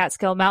hiking in the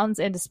Catskill Mountains,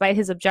 and despite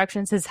his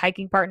objections, his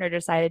hiking partner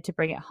decided to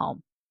bring it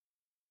home.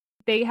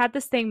 They had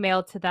this thing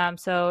mailed to them,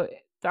 so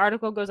the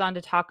article goes on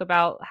to talk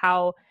about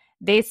how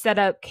they set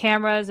up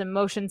cameras and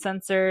motion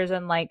sensors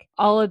and like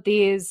all of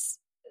these,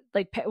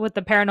 like with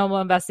the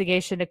paranormal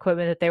investigation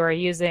equipment that they were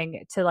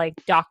using to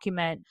like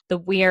document the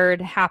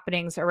weird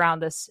happenings around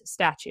this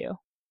statue.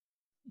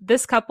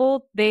 This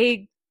couple,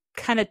 they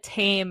kind of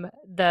tame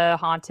the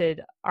haunted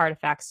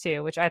artifacts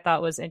too, which I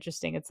thought was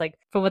interesting. It's like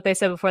from what they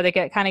said before, they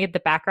get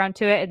the background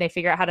to it and they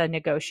figure out how to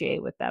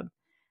negotiate with them,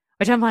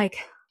 which I'm like,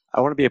 I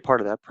want to be a part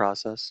of that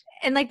process.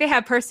 And like they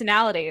have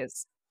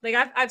personalities. Like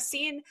I've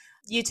seen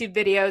YouTube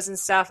videos and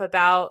stuff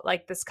about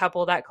like this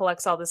couple that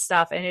collects all this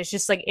stuff, and it's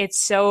just like it's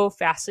so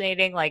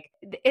fascinating. Like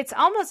it's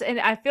almost, and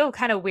I feel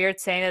kind of weird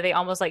saying that they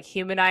almost like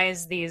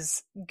humanize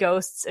these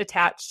ghosts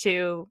attached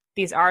to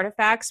these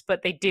artifacts,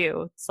 but they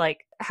do. It's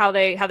like how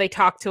they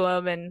talk to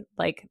them, and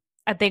like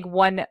I think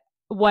one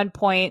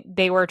point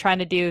they were trying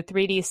to do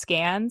 3D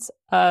scans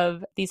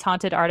of these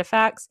haunted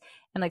artifacts.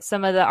 And like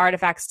some of the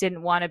artifacts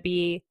didn't want to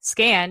be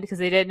scanned because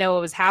they didn't know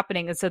what was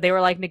happening. And so they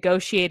were like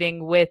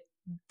negotiating with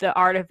the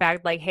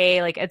artifact, like,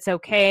 hey, like it's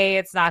okay.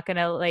 It's not going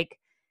to like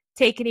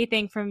take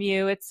anything from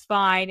you. It's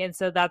fine. And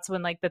so that's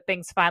when like the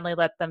things finally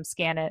let them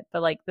scan it.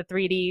 But like the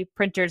 3D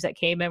printers that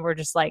came in were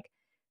just like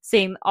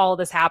seeing all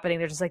this happening.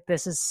 They're just like,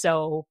 this is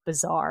so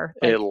bizarre.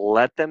 Like, it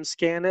let them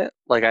scan it?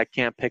 Like I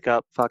can't pick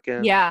up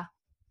fucking a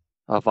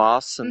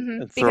Voss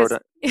and throw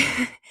it.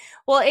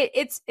 Well,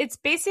 it's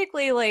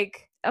basically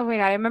like, oh my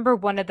god, I remember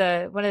one of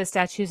the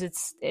statues.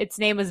 Its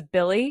name was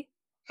Billy,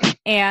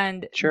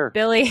 and sure.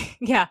 Billy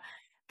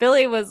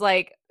was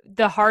like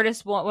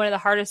one of the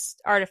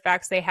hardest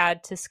artifacts they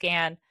had to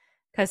scan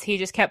because he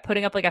just kept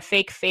putting up like a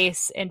fake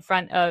face in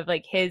front of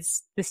like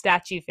the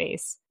statue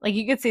face. Like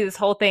you could see this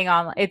whole thing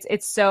on.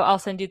 It's so. I'll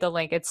send you the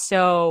link. It's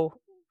so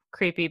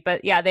creepy.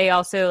 But yeah, they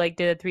also like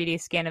did a 3D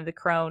scan of the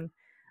crone,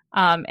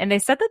 and they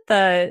said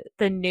that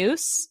the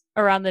noose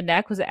around the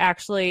neck was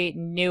actually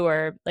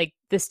newer. Like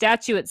the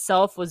statue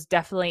itself was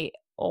definitely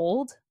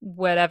old,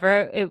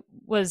 whatever it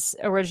was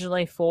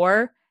originally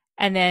for,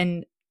 and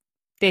then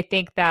they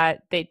think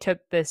that they took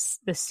the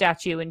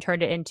statue and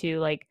turned it into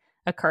like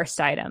a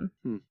cursed item.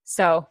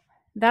 So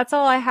that's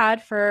all I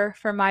had for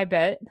my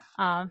bit.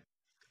 I'm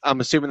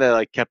assuming they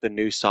like kept the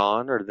noose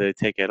on, or did they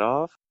take it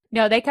off?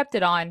 No, they kept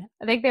it on.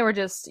 I think they were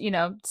just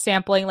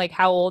sampling like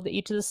how old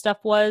each of the stuff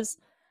was.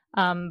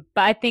 But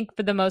I think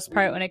for the most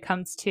part, when it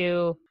comes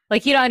to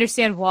like, you don't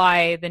understand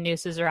why the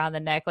noose is around the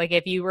neck. Like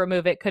if you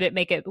remove it, could it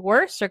make it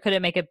worse or could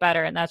it make it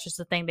better? And that's just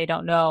the thing they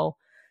don't know.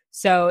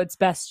 So it's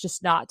best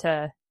just not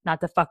to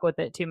fuck with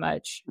it too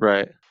much.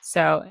 Right.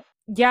 So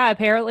yeah,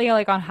 apparently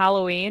like on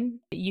Halloween,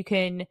 you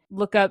can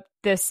look up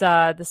this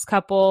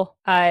couple,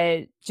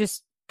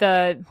 just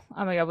oh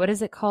my God, what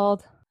is it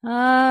called?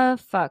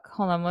 Fuck.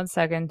 Hold on 1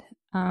 second.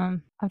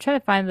 I'm trying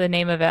to find the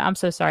name of it. I'm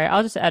so sorry.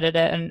 I'll just edit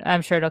it and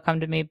I'm sure it'll come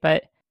to me,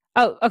 but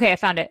oh, okay, I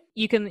found it.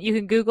 You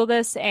can Google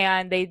this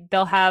and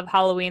they'll have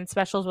Halloween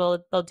specials where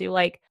they'll do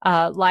like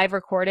live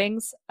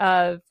recordings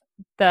of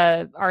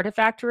the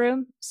artifact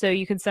room, so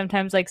you can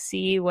sometimes like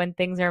see when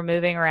things are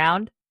moving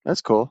around.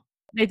 That's cool.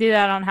 They do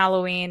that on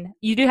Halloween.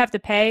 You do have to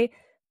pay,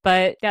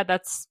 but yeah,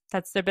 that's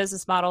their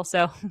business model.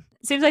 So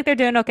it seems like they're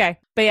doing okay.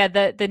 But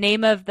yeah, the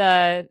name of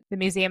the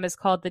museum is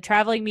called the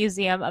Traveling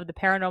Museum of the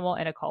Paranormal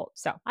and Occult.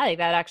 So I think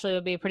that actually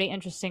would be pretty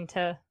interesting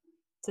to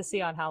to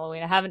see on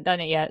Halloween. I haven't done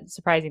it yet,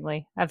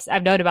 surprisingly.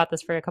 I've known about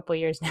this for a couple of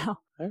years now.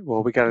 All right,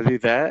 well, we got to do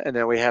that, and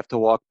then we have to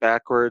walk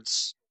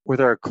backwards with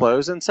our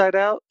clothes inside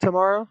out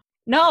tomorrow.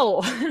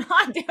 No, I'm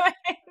not doing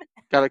it.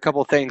 Got a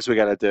couple things we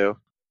got to do.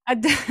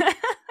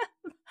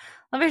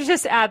 Let me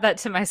just add that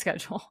to my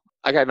schedule.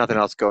 I got nothing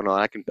else going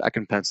on. I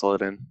can pencil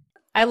it in.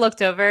 I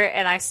looked over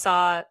and I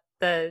saw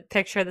the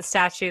picture of the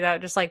statue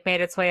that just like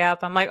made its way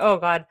up. I'm like, oh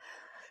god,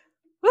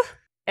 whew.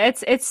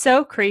 It's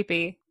so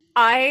creepy.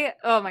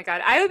 Oh my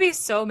god, I would be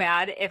so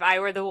mad if I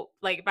were the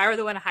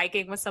one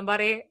hiking with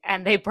somebody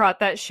and they brought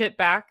that shit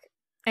back,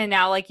 and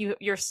now like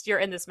you're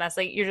in this mess.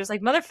 Like you're just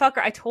like, motherfucker,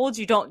 I told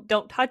you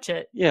don't touch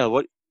it. Yeah,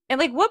 what? And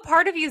like, what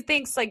part of you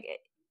thinks like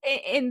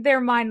in their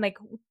mind like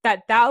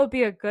that would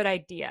be a good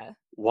idea?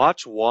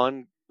 Watch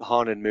one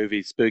haunted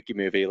movie, spooky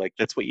movie. Like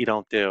that's what you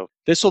don't do.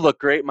 This will look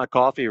great in my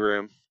coffee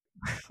room.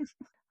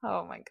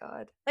 Oh my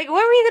god! Like,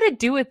 what were you gonna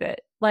do with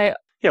it? Like,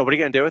 yeah, what are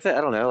you gonna do with it?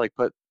 I don't know. Like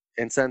put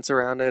incense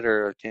around it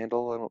or a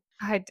candle.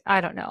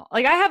 I don't know.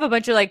 Like I have a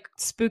bunch of like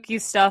spooky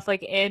stuff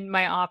like in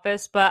my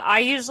office, but I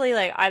usually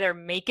like either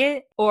make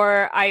it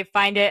or I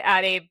find it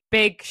at a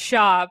big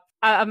shop.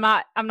 I'm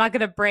not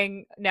gonna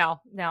bring no.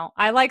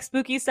 I like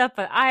spooky stuff,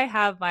 but I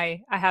have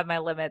my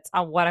limits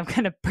on what I'm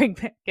gonna bring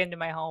back into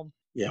my home.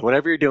 Yeah,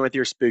 whatever you're doing with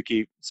your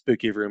spooky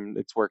room,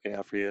 it's working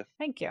out for you.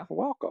 Thank you. You're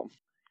welcome.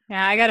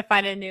 Yeah, I gotta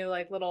find a new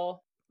like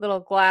little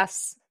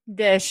glass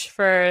dish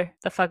for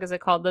the fuck is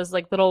it called? Those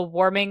like little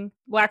warming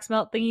wax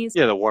melt thingies.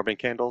 Yeah, the warming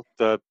candle,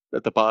 at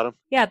the bottom.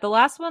 Yeah, the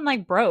last one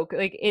like broke.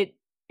 Like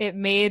it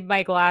made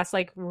my glass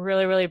like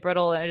really, really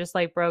brittle and it just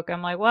like broke.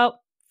 I'm like,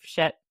 well,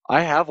 shit.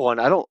 I have one.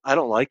 I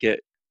don't like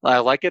it. I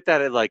like it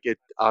that it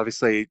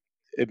obviously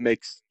it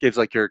gives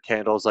like your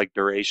candles like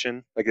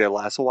duration, like they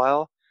last a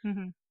while.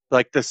 Mm-hmm.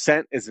 Like the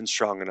scent isn't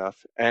strong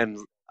enough, and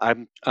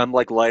I'm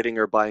like lighting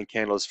or buying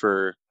candles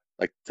for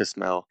like to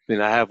smell. I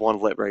mean, I have one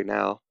lit right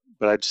now,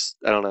 but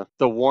I don't know.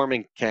 The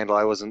warming candle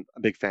I wasn't a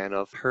big fan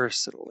of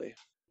personally.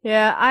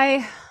 Yeah,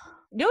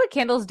 you know what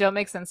candles don't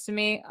make sense to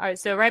me? All right,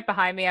 so right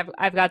behind me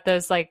I've got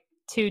those like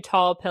two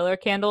tall pillar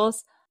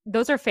candles.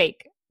 Those are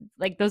fake.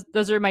 Like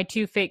those are my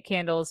two fake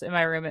candles in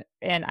my room,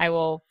 and I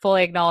will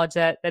fully acknowledge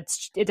that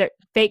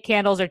fake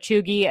candles are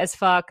chuggy as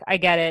fuck. I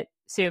get it.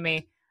 Sue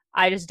me.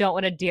 I just don't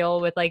want to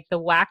deal with like the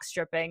wax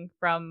dripping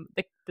from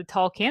the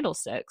tall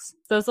candlesticks.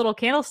 Those little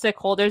candlestick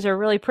holders are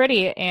really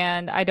pretty,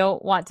 and I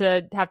don't want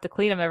to have to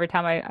clean them every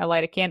time I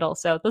light a candle.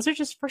 So those are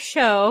just for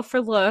show,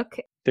 for look.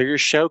 They're your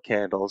show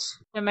candles.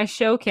 They're my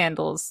show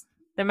candles.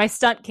 They're my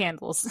stunt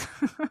candles.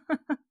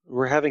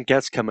 We're having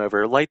guests come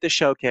over. Light the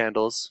show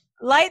candles.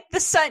 Light the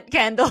stunt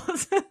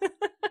candles.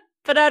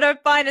 Put out our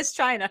finest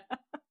china.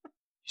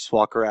 Just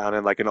walk around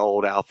in like an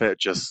old outfit,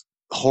 just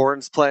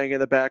horns playing in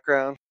the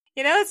background.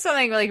 You know, it's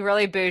something like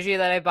really bougie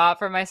that I bought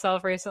for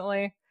myself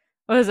recently.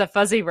 It was a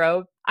fuzzy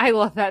robe. I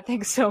love that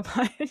thing so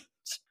much.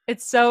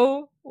 It's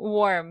so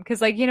warm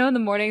because, like, you know, in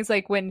the mornings,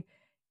 like when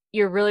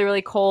you're really,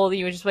 really cold,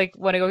 you just like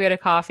want to go get a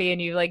coffee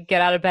and you like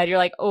get out of bed. You're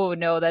like, oh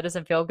no, that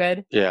doesn't feel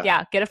good.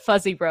 Yeah. Get a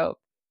fuzzy robe.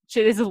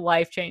 Shit is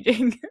life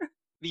changing.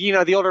 You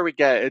know, the older we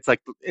get, it's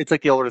like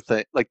the older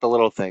thing, like the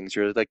little things.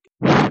 You're like,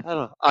 I don't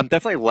know. I'm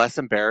definitely less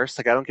embarrassed.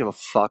 Like I don't give a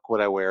fuck what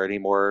I wear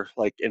anymore.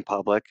 Like in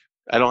public.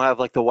 I don't have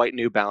like the white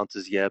New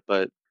Balances yet,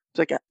 but it's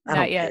like I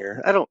don't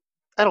care. I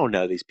don't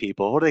know these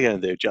people. What are they gonna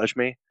do? Judge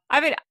me? I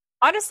mean,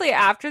 honestly,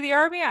 after the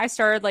army, I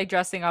started like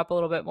dressing up a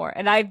little bit more,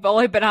 and I've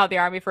only been out of the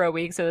army for a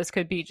week, so this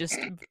could be just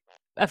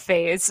a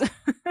phase.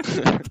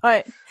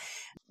 But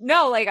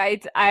no, like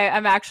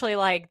I'm actually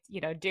like,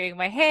 you know, doing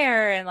my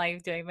hair and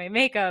like doing my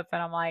makeup,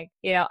 and I'm like,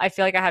 you know, I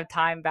feel like I have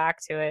time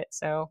back to it.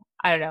 So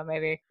I don't know,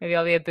 maybe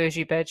I'll be a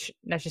bougie bitch.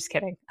 No, just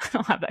kidding. I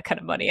don't have that kind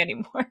of money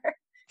anymore.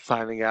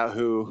 Finding out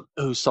who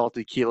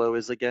Salty Kilo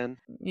is again.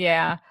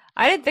 Yeah.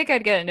 I didn't think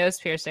I'd get a nose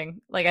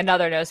piercing, like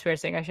another nose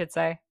piercing, I should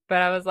say.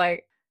 But I was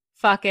like,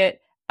 fuck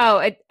it.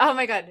 Oh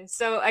my God.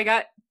 So I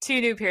got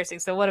 2 new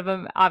piercings. So one of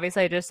them,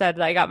 obviously I just said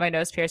that I got my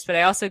nose pierced, but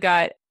I also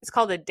got, it's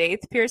called a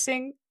daith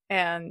piercing,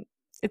 and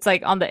it's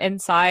like on the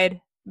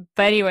inside.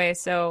 But anyway,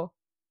 so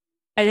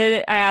I did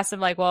it. I asked him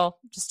like, well,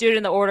 just do it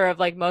in the order of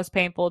like most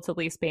painful to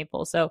least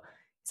painful. So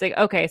he's like,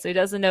 okay. So he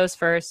does the nose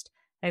first.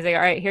 And he's like,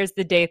 all right, here's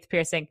the daith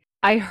piercing.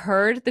 I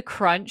heard the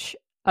crunch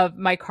of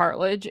my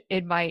cartilage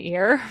in my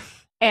ear,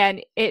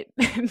 and it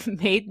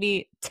made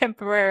me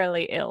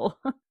temporarily ill.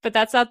 But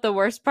that's not the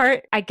worst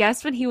part. I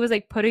guess when he was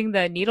like putting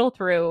the needle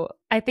through,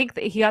 I think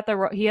that he had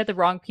the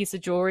wrong piece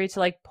of jewelry to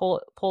like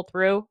pull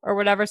through or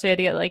whatever, so he had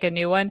to get like a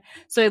new one.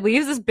 So it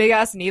leaves this big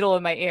ass needle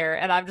in my ear,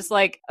 and I'm just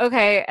like,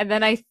 okay. And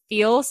then I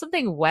feel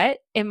something wet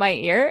in my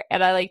ear,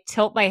 and I like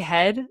tilt my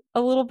head a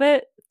little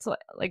bit. So,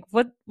 like,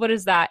 what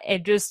is that?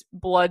 And just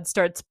blood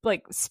starts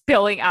like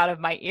spilling out of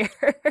my ear.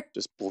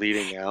 Just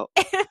bleeding out.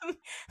 And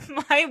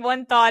my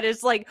one thought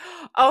is like,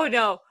 oh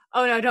no,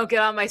 don't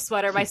get on my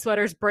sweater. My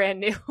sweater's brand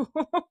new.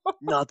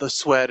 Not the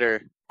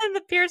sweater. And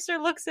the piercer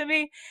looks at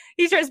me.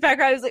 He turns back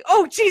around. He's like,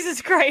 oh,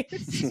 Jesus Christ.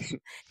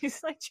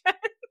 He's like, trying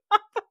to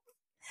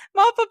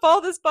mop up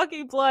all this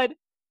fucking blood.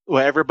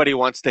 What everybody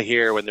wants to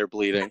hear when they're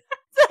bleeding.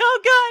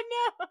 Oh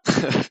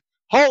God, no.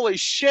 Holy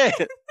shit!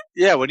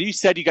 Yeah, when you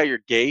said you got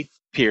your gaith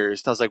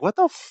pierced, I was like, what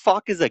the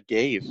fuck is a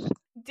gaith?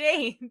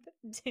 Dave.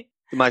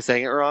 Am I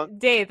saying it wrong?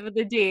 Dave with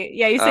the D.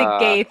 Yeah, you say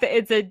Gaith.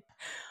 It's a.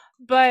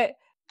 But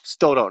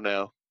Still don't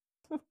know.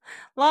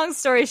 long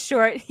story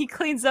short, he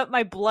cleans up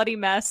my bloody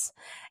mess,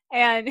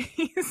 and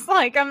he's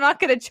like, "I'm not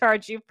going to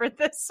charge you for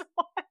this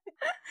one."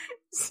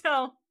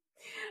 So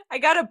I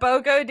got a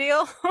BOGO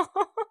deal.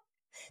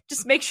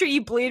 Just make sure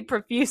you bleed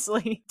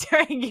profusely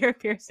during your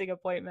piercing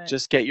appointment.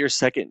 Just get your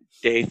second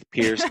gaith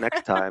pierced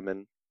next time,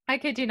 and I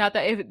kid you not,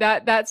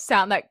 that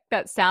sound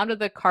of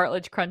the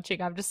cartilage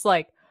crunching, I'm just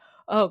like,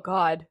 oh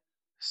god,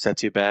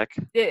 sets you back.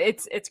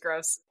 It's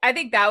gross. I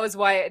think that was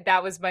why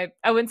that was my,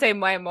 I wouldn't say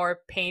my more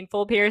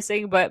painful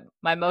piercing, but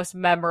my most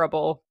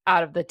memorable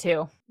out of the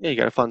two. Yeah, you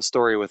got a fun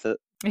story with it.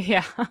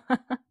 Yeah.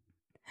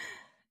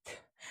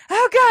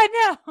 Oh god,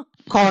 no!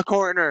 Call a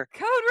coroner.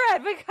 Code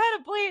red, we got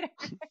a bleeder.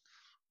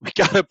 We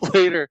got a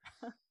bleeder.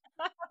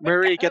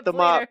 Marie, get the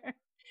mop.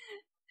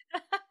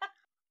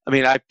 I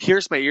mean, I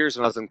pierced my ears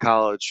when I was in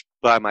college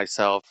by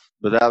myself,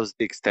 but that was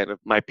the extent of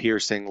my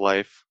piercing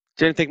life.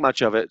 Didn't think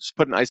much of it. Just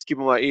put an ice cube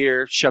in my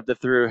ear, shoved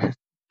it through,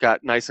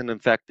 got nice and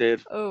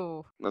infected.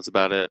 Oh. That's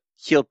about it.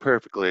 Healed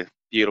perfectly.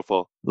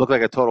 Beautiful. Looked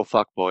like a total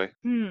fuckboy.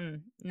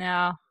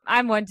 No.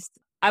 I'm one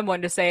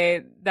to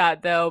say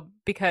that though,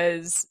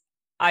 because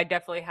I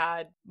definitely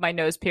had my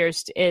nose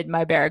pierced in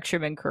my barracks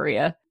room in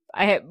Korea.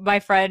 I had my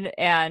friend,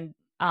 and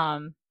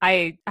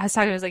I was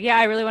talking, I was like, yeah,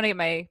 I really want to get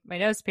my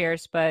nose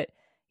pierced, but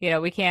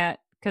we can't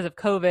because of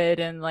COVID,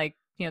 and like,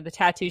 the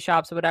tattoo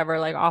shops or whatever,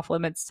 like off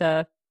limits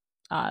to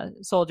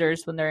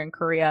soldiers when they're in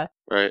Korea.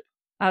 Right.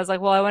 I was like,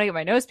 well, I want to get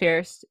my nose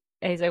pierced.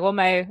 And he's like, well,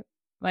 my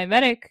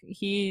medic,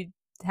 he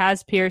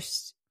has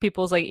pierced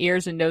people's like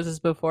ears and noses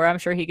before. I'm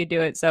sure he could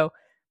do it. So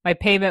my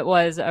payment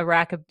was a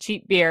rack of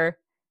cheap beer,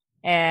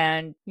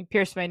 and he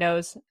pierced my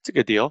nose. It's a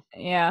good deal.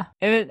 Yeah.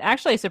 It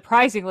actually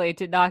surprisingly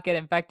did not get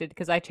infected,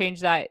 because I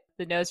changed the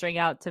nose ring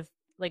out to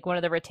like one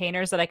of the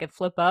retainers that I could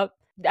flip up.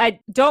 I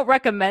don't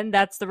recommend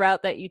that's the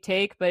route that you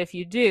take, but if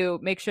you do,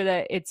 make sure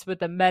that it's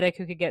with a medic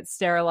who can get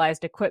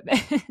sterilized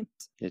equipment.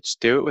 Just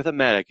do it with a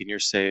medic and you're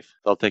safe.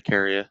 They'll take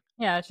care of you.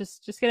 Yeah,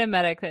 just get a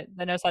medic that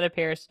knows how to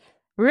pierce.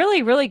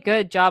 Really, really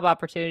good job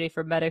opportunity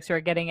for medics who are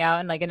getting out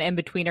and like an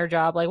in-betweener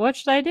job. Like, what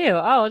should I do? Oh,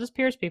 I'll just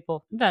pierce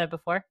people. I've done it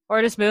before.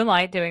 Or just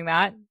moonlight doing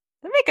that.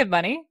 They make good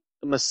money.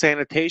 I'm a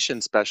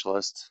sanitation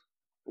specialist.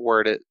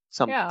 Word it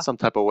some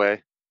type of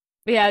way.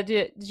 But yeah,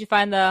 did you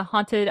find the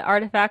haunted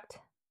artifact?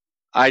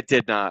 I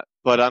did not,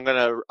 but I'm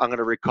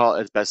gonna recall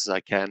it as best as I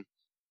can.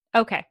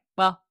 Okay,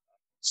 well.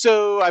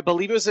 So I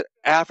believe it was in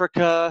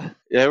Africa.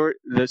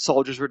 The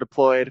soldiers were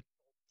deployed,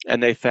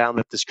 and they found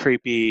that this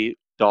creepy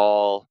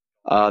doll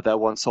that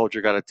one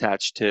soldier got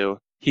attached to.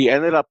 He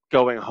ended up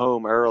going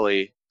home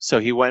early, so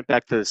he went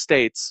back to the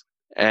States,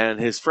 and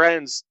his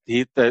friends,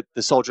 the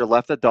soldier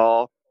left the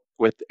doll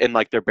in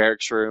like their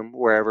barracks room,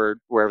 wherever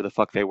the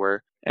fuck they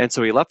were. And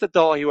so he left the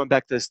doll, he went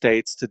back to the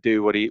States to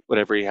do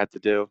whatever he had to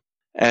do.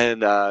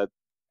 And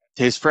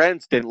his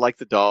friends didn't like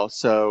the doll,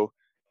 so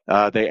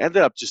they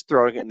ended up just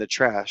throwing it in the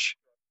trash.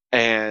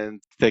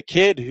 And the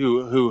kid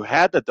who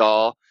had the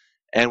doll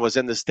and was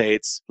in the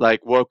States,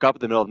 like, woke up in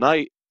the middle of the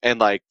night and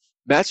like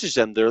messaged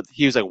them.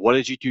 He was like, "What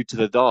did you do to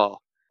the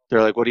doll?"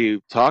 They're like, "What are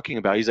you talking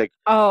about?" He's like,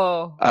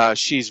 "Oh,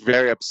 she's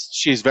very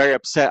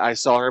upset. I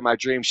saw her in my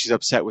dream. She's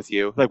upset with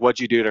you. Like,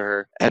 what'd you do to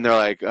her?" And they're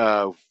like,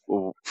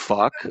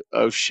 fuck.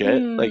 Oh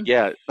shit. Like,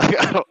 yeah.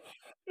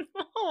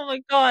 Oh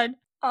my god.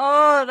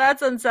 Oh,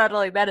 that's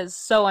unsettling. That is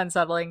so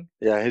unsettling.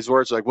 Yeah, his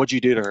words are like, "What'd you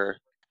do to her?"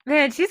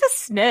 Man, she's a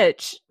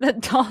snitch.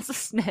 That doll's a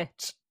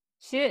snitch.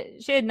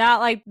 She did not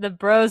like the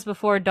bros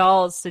before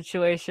dolls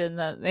situation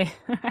that they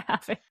were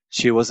having.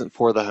 She wasn't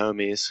for the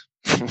homies.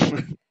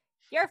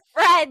 Your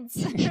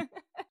friends.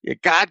 You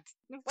got.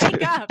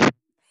 Wake up.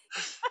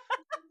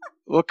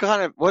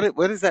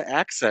 What is that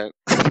accent?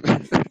 I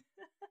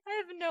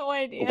have no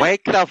idea.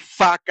 Wake the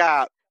fuck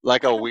up.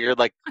 Like a weird,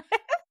 like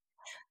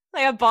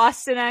a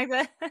Boston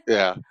accent.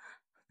 Yeah.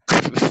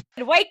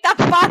 Wake the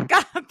fuck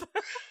up.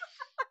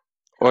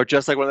 Or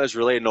just like one of those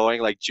really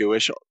annoying, like,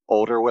 Jewish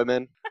older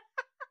women.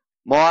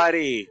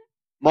 Marty.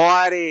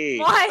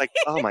 Like,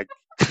 oh my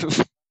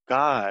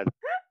god.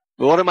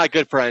 One of my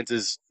good friends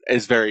is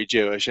very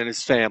Jewish, and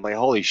his family,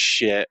 holy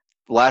shit.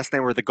 Last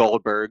name were the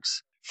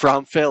Goldbergs,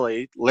 from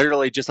Philly,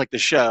 literally just like the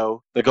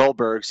show, the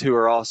Goldbergs, who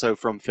are also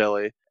from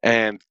Philly.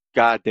 And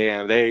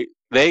goddamn,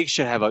 they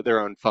should have their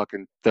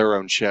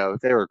own show.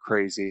 They were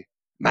crazy.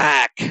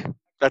 Mac.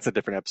 That's a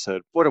different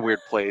episode. What a weird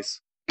place.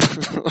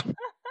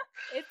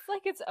 It's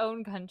like its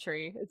own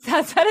country.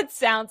 That's what it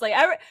sounds like.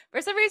 For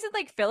some reason,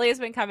 like, Philly has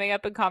been coming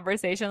up in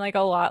conversation like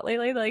a lot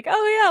lately. Like,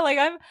 oh yeah, like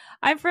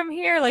I'm from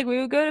here. Like, we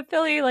would go to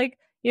Philly. Like,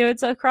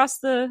 it's across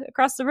the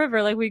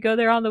river. Like, we go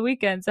there on the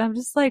weekends. I'm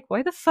just like,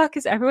 why the fuck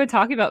is everyone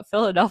talking about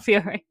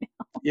Philadelphia right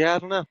now? Yeah, I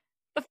don't know.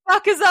 The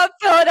fuck is up,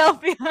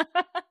 Philadelphia?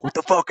 What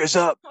the fuck is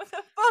up? What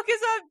the fuck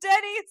is up,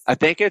 Denny's? I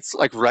think it's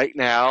like right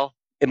now.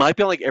 It might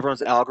be on like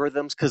everyone's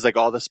algorithms because like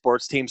all the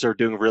sports teams are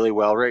doing really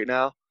well right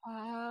now.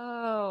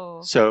 Oh.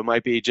 So it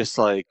might be just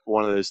like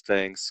one of those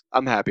things.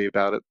 I'm happy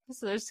about it.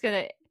 So they're just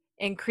gonna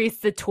increase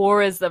the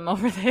tourism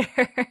over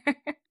there.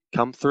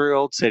 Come through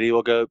Old City.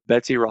 We'll go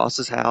Betsy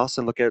Ross's house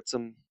and look at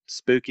some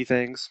spooky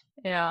things.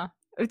 Yeah.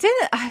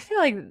 Didn't I feel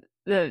like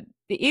the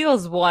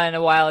Eagles won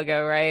a while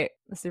ago, right?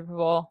 The Super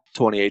Bowl. Am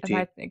 2018.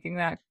 I thinking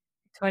that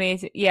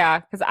 2018? Yeah,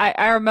 because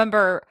I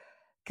remember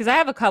because I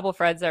have a couple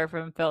friends that are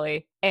from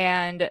Philly,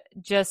 and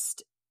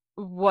just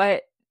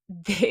what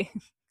they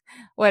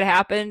what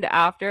happened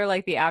after,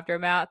 like the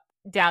aftermath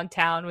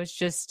downtown was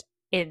just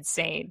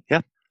insane.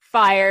 Yeah.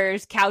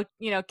 Fires,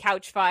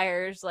 couch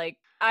fires. Like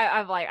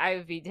I'm like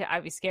I'd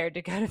be scared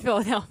to go to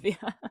Philadelphia.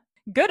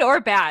 Good or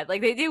bad.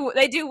 Like they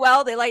do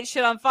well, they light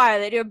shit on fire.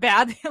 They do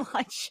bad, they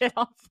light shit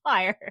on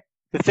fire.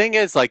 The thing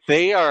is, like,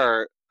 they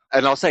are,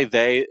 and I'll say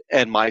they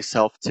and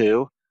myself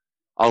too.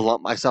 I'll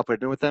lump myself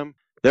in with them.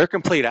 They're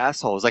complete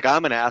assholes. Like,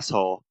 I'm an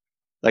asshole.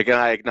 Like, and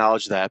I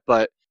acknowledge that.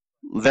 But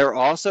they're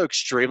also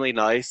extremely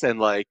nice, and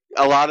like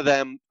a lot of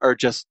them are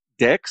just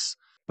dicks,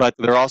 but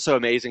they're also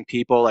amazing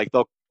people. Like,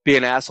 they'll be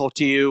an asshole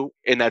to you,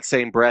 in that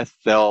same breath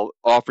they'll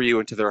offer you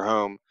into their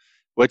home,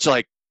 which,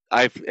 like,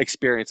 I've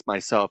experienced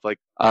myself. Like,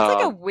 It's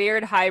like a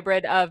weird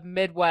hybrid of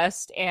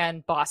Midwest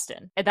and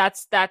Boston. And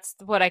that's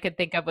what I could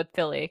think of with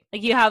Philly.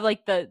 Like you have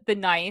like the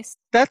nice.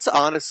 That's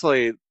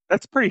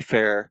pretty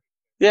fair.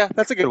 Yeah,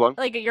 that's a good one.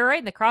 Like you're right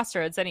in the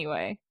crossroads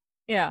anyway.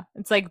 Yeah,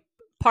 it's like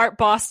part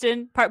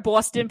Boston, part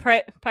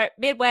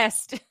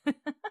Midwest.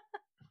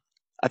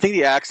 I think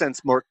the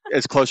accent's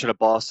is closer to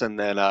Boston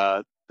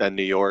than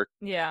New York.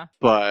 Yeah.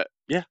 But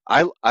yeah,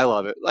 I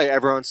love it. Like,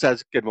 everyone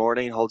says good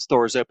morning, holds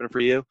doors open for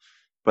you,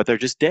 but they're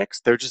just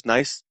dicks. They're just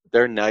nice.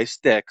 They're nice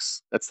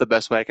dicks. That's the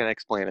best way I can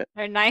explain it.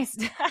 They're nice.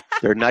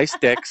 They're nice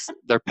dicks.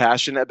 They're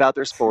passionate about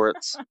their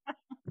sports.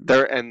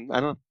 And I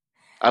don't know.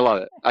 I love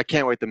it. I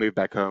can't wait to move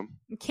back home.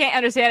 You can't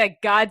understand a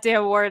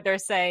goddamn word they're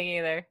saying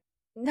either.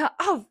 No,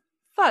 oh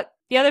fuck.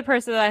 The other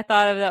person that I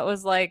thought of that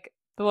was like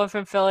the one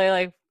from Philly,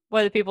 like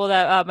one of the people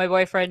that my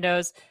boyfriend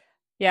knows.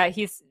 Yeah,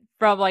 he's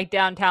from like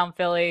downtown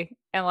Philly,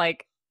 and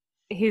like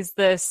he's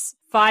this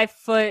 5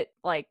 foot,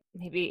 like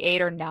maybe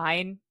 8 or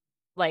 9,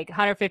 like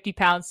 150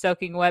 pounds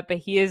soaking wet, but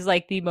he is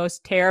like the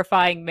most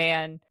terrifying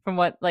man from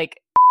what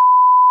like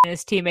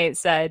his teammates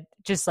said.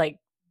 Just like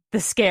the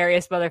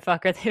scariest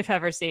motherfucker they've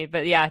ever seen.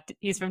 But yeah,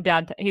 he's from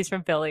downtown. He's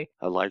from Philly.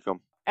 I like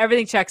him.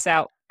 Everything checks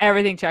out.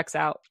 Everything checks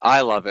out.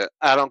 I love it.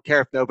 I don't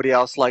care if nobody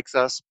else likes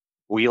us.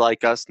 We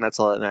like us, and that's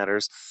all that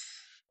matters.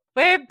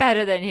 We're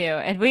better than you,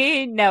 and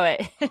we know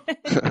it.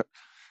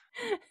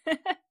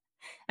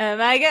 Oh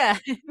my god.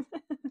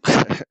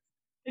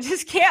 I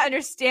just can't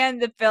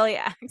understand the Philly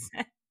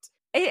accent.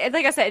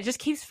 Like I said, it just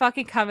keeps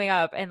fucking coming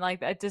up, and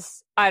like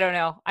I don't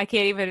know. I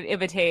can't even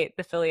imitate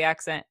the Philly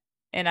accent,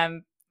 and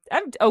I'm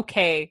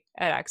okay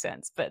at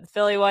accents, but the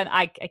Philly one,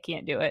 I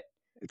can't do it.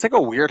 It's like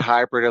a weird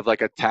hybrid of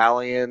like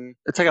Italian.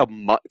 It's like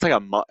a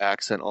mutt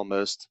accent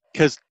almost,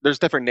 because there's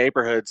different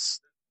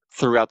neighborhoods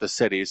throughout the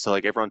city, so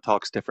like everyone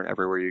talks different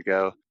everywhere you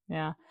go.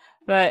 Yeah,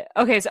 but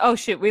okay. So oh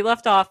shit, we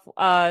left off.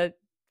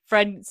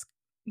 Friends.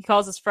 He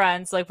calls us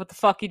friends. Like, what the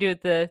fuck you do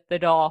with the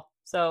doll?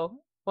 So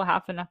what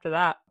happened after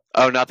that?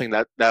 Oh, nothing.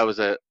 That was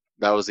it.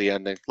 That was the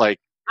ending. Like,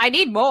 I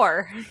need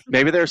more.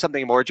 maybe there was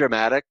something more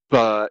dramatic,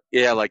 but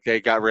yeah, like they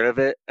got rid of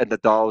it, and the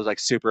doll was like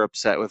super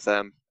upset with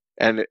them,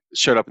 and it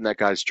showed up in that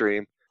guy's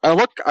dream. I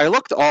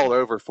looked all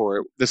over for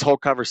it. This whole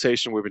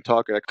conversation we've been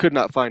talking, I could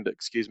not find it.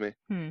 Excuse me.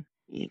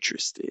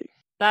 Interesting.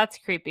 That's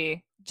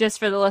creepy. Just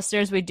for the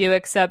listeners, we do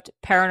accept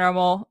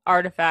paranormal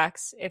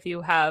artifacts if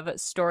you have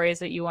stories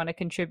that you want to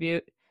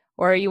contribute,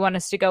 or you want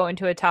us to go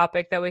into a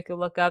topic that we could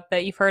look up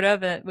that you've heard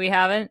of and we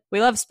haven't.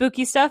 We love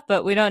spooky stuff,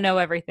 but we don't know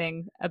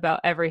everything about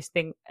every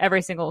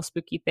single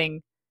spooky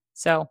thing.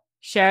 So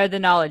share the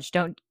knowledge.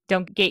 Don't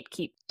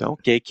gatekeep.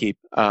 Don't gatekeep.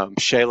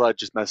 Shayla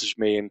just messaged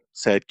me and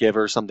said give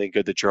her something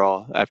good to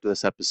draw after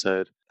this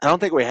episode. I don't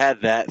think we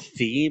had that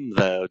theme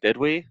though, did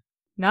we?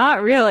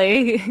 Not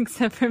really,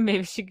 except for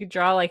maybe she could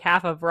draw like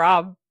half of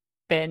Robin.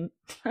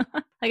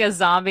 Like a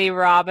zombie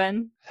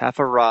Robin. Half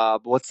a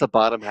Rob. What's the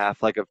bottom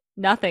half? Like a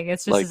nothing.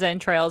 It's just like, his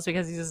entrails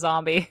because he's a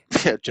zombie.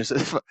 Yeah, just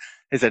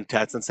his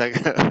intestines.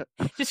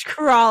 Just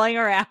crawling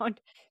around.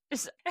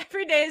 Just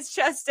every day is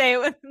chest day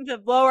with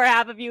the lower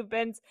half of you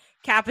been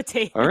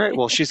decapitated. All right.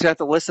 Well, she's gonna have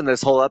to listen to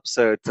this whole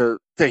episode to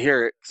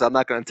hear it, because I'm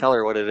not gonna tell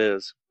her what it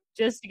is.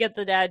 Just to get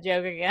the dad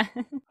joke again.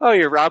 Oh,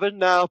 you're Robin?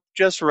 No,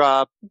 just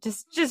Rob.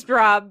 Just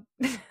Rob.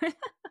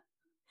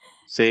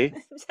 See?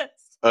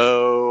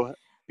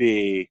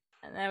 O-B.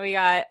 And then we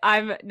got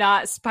I'm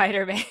not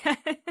Spider-Man.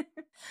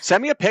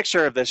 Send me a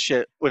picture of this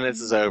shit when this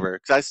is over,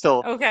 because I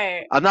still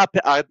okay. I'm not.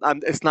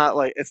 It's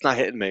not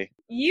hitting me.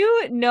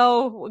 You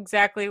know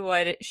exactly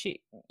what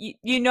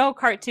you know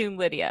cartoon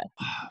Lydia.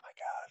 Oh my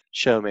god.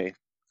 Show me.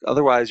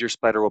 Otherwise, you're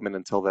Spider-Woman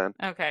until then.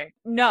 Okay.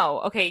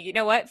 No. Okay. You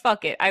know what?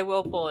 Fuck it. I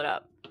will pull it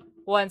up.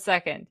 1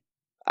 second.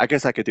 I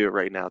guess I could do it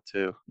right now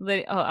too.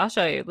 I'll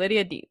show you.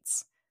 Lydia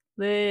Dietz.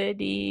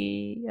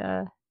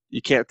 Lydia.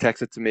 You can't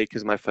text it to me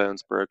because my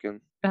phone's broken.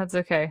 That's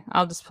okay.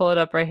 I'll just pull it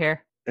up right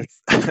here.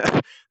 It's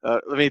let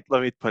me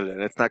put it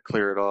in. It's not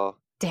clear at all.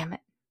 Damn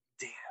it.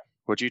 Damn.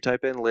 Would you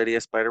type in Lydia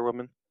Spider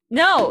Woman?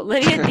 No,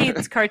 Lydia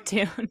Deetz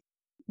cartoon.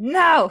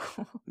 No.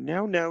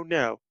 No, no,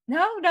 no.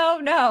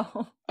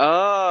 No.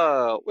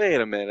 Oh, wait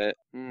a minute.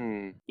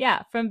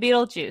 Yeah, from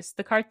Beetlejuice,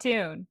 the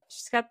cartoon.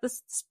 She's got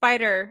this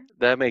spider.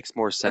 That makes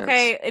more sense.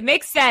 Okay, it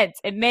makes sense.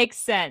 It makes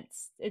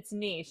sense. It's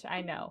niche,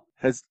 I know.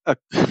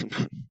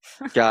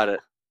 Got it.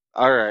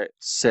 All right,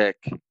 sick.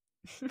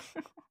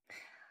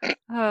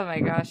 Oh my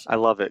gosh. I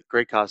love it.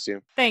 Great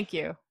costume. Thank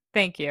you.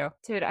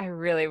 Dude, I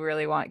really,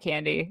 really want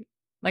candy.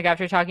 Like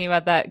after talking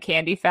about that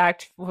candy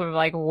fact from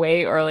like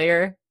way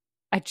earlier,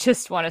 I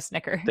just want a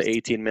Snickers. The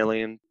 18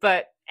 million.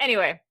 But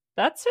anyway,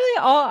 that's really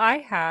all I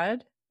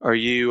had. Are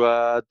you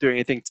doing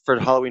anything for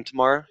Halloween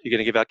tomorrow? You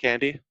gonna give out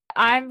candy?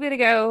 I'm going to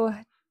go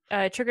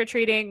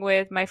trick-or-treating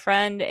with my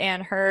friend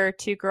and her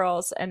 2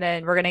 girls, and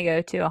then we're going to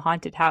go to a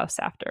haunted house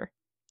after.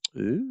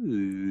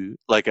 Ooh.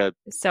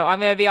 So I'm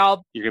going to be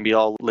all... You're going to be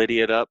all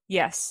Lydia'd up?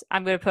 Yes.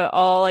 I'm going to put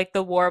all like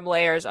the warm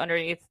layers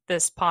underneath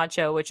this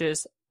poncho, which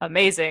is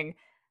amazing.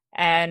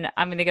 And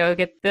I'm going to go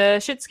get the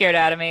shit scared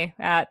out of me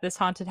at this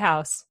haunted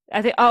house.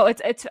 I think,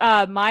 it's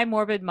My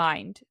Morbid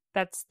Mind.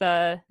 That's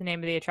the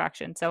name of the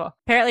attraction. So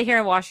apparently here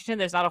in Washington,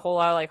 there's not a whole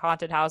lot of like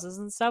haunted houses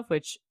and stuff,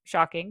 which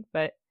shocking,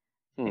 but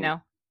you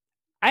know,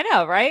 I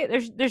know, right?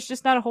 There's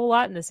just not a whole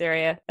lot in this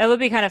area. That would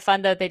be kind of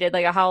fun though if they did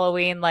like a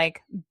Halloween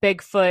like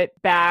Bigfoot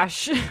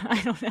bash. I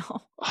don't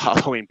know.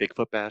 Halloween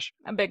Bigfoot bash.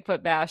 A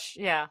Bigfoot bash,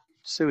 yeah.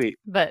 Sweet.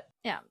 But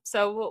yeah,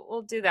 so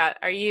we'll do that.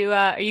 Are you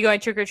going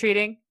trick or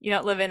treating? You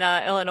don't live in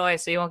Illinois,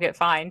 so you won't get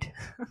fined.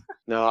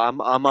 No,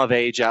 I'm of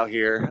age out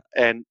here,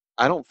 and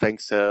I don't think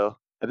so.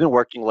 I've been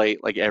working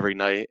late like every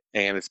night,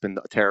 and it's been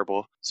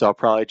terrible. So I'll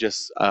probably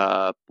just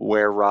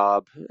wear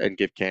Rob and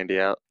give candy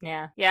out.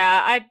 Yeah.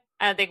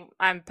 I think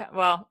I'll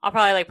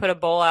probably like put a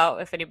bowl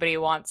out if anybody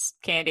wants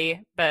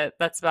candy, but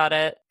that's about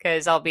it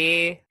because I'll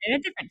be in a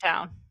different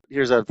town.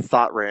 Here's a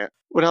thought rant.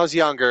 When I was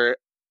younger,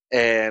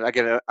 and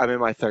again, I'm in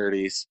my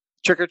 30s,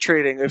 trick or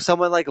treating, if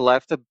someone like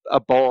left a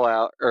bowl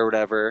out or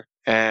whatever,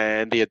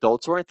 and the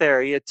adults weren't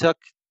there, you took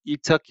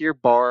your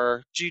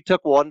bar, you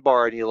took one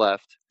bar and you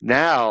left.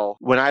 Now,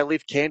 when I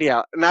leave candy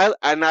out, and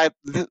I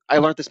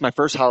learned this my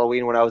first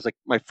Halloween when I was like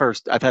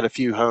I've had a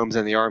few homes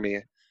in the Army,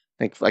 I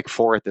think like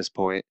 4 at this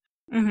point.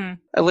 Mm-hmm.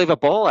 I leave a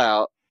bowl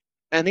out,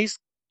 and these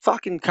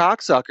fucking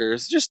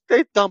cocksuckers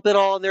they dump it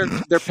all in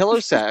their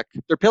pillow sack,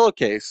 their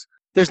pillowcase.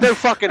 There's no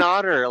fucking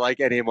honor like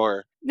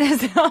anymore.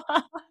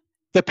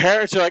 The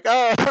parents are like,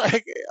 oh,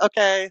 like,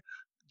 okay,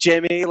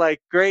 Jimmy,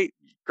 like great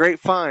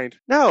find.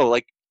 No,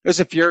 like it was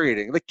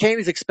infuriating. Like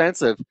candy's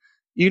expensive.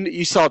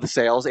 You saw the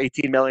sales,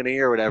 18 million a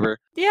year or whatever.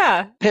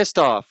 Yeah. Pissed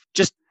off.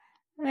 Just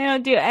they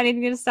don't do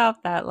anything to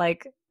stop that.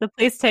 Like the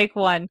police take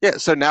one. Yeah,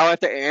 so now I have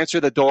to answer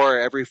the door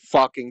every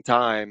fucking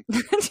time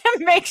to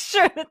make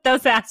sure that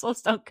those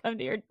assholes don't come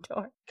to your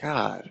door.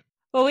 God.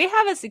 Well, we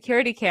have a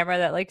security camera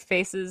that like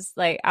faces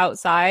like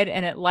outside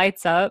and it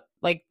lights up.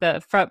 Like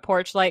the front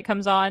porch light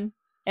comes on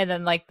and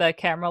then like the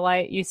camera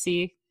light you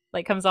see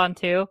like comes on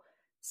too.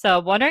 So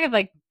I'm wondering if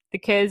like the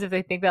kids, if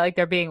they think that like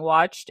they're being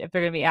watched, if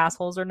they're gonna be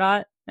assholes or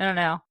not. I don't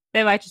know.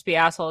 They might just be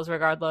assholes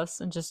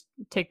regardless and just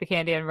take the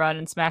candy and run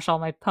and smash all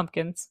my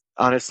pumpkins.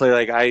 Honestly,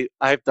 like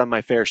I've done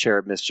my fair share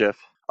of mischief.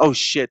 Oh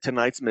shit,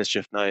 tonight's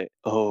mischief night.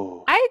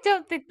 Oh. I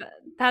don't think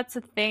that's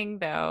a thing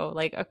though,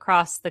 like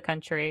across the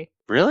country.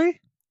 Really?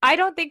 I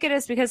don't think it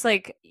is because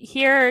like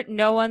here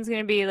no one's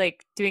going to be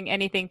like doing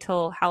anything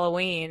till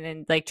Halloween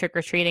and like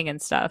trick-or-treating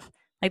and stuff.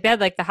 Like they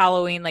had like the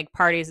Halloween like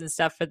parties and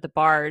stuff at the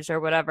bars or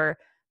whatever.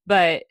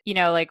 But, you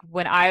know, like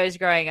when I was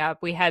growing up,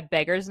 we had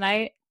Beggars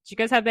Night. Did you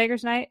guys have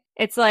Beggars Night?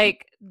 It's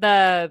like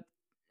the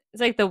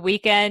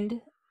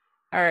weekend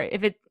or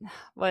if it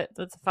what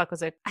the fuck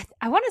was it?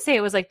 I want to say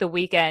it was like the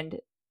weekend.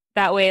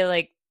 That way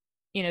like,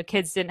 you know,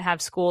 kids didn't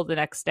have school the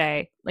next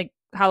day. Like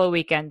Halloween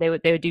weekend, they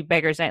would do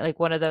Beggars Night like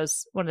one of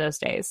those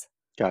days.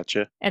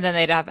 Gotcha. And then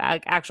they'd have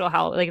actual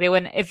Halloween. Like they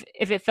wouldn't if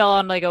it fell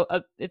on like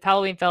if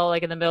Halloween fell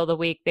like in the middle of the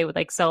week, they would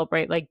like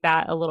celebrate like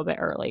that a little bit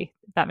early.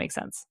 If that makes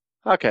sense.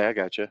 Okay, I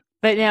gotcha.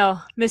 But no,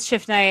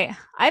 Mischief Night.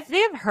 They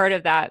have heard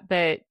of that,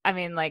 but I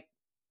mean, like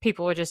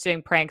people were just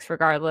doing pranks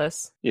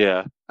regardless.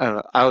 Yeah, I don't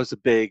know. I was a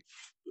big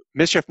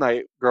Mischief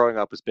Night growing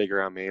up was big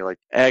around me, like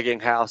egging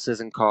houses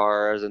and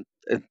cars and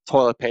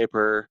toilet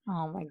paper.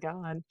 Oh my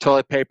god,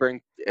 toilet papering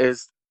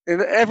is. And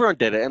everyone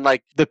did it, and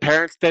like the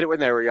parents did it when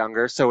they were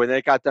younger. So when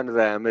they got done to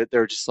them, they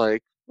were just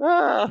like,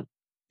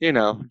 you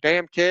know,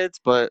 damn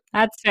kids. But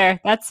that's fair.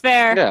 That's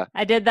fair. Yeah,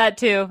 I did that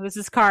too. This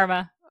is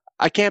karma.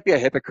 I can't be a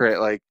hypocrite.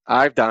 Like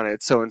I've done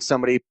it. So when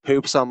somebody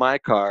poops on my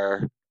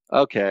car,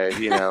 okay,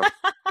 you know,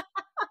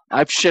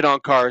 I've shit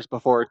on cars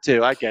before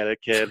too. I get it,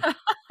 kid.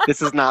 This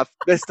does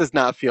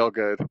not feel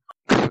good.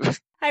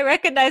 I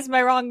recognize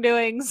my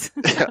wrongdoings.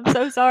 I'm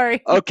so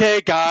sorry.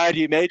 Okay, God,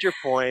 you made your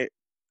point.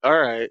 All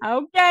right.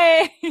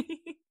 Okay.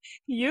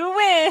 You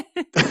win.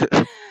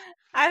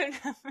 I've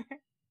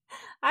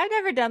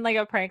never done like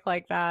a prank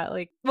like that.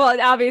 Like, well,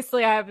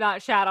 obviously I have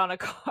not shat on a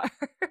car.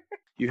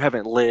 You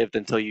haven't lived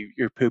until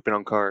you're pooping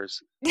on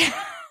cars.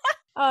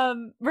 God,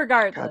 this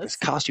Regardless.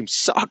 costume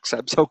sucks.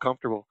 I'm so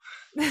comfortable.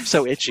 I'm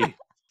so itchy.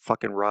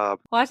 Fucking Rob.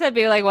 Watch that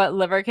be like what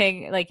Liver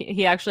King, like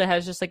he actually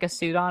has just like a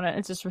suit on it.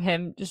 It's just for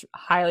him, just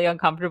highly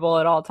uncomfortable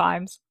at all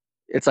times.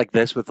 It's like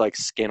this with like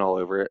skin all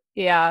over it.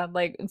 Yeah,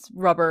 like it's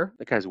rubber.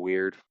 That guy's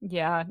weird.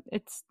 Yeah,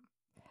 it's.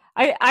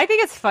 I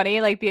think it's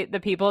funny, like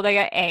the people that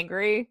get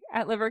angry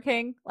at Liver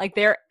King, like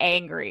they're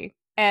angry,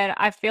 and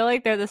I feel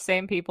like they're the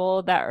same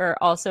people that are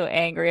also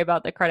angry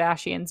about the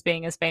Kardashians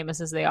being as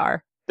famous as they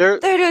are. They're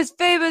Just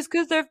famous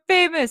because they're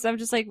famous. I'm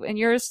just like, and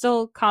you're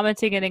still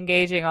commenting and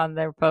engaging on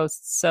their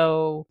posts.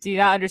 So do you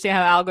not understand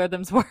how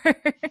algorithms work?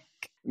 I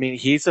mean,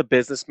 he's a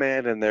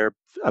businessman and they're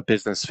a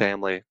business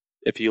family.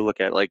 If you look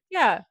at like,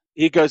 Yeah,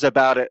 he goes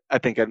about it, I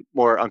think, a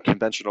more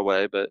unconventional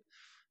way, but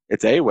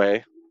it's a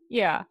way.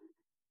 yeah.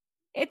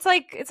 It's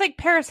like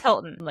Paris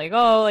Hilton. Like,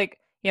 oh, like,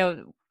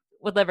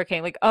 with Liver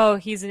King, like, oh,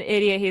 he's an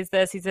idiot, he's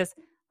this, he's this.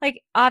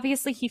 Like,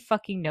 obviously he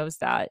fucking knows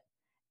that.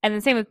 And then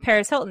same with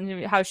Paris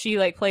Hilton, how she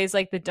like plays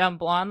like the dumb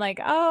blonde,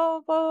 like,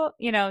 oh, well,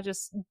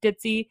 just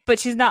ditzy. But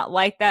she's not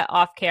like that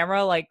off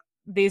camera. Like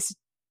these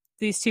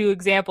two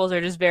examples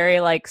are just very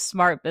like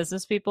smart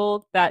business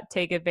people that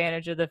take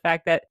advantage of the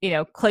fact that,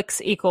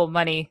 clicks equal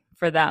money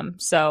for them.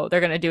 So they're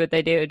gonna do what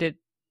they do to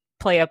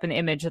play up an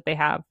image that they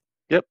have.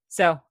 Yep.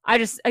 So I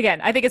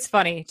think it's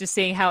funny just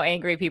seeing how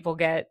angry people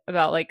get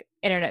about like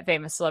internet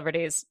famous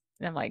celebrities.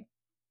 And I'm like,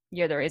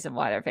 you're the reason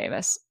why they're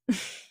famous.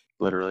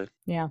 Literally.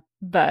 Yeah.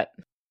 But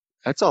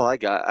that's all I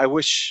got. I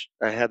wish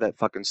I had that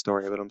fucking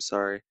story, but I'm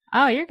sorry.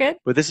 Oh, you're good.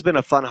 But this has been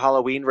a fun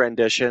Halloween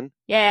rendition.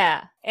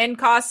 Yeah. In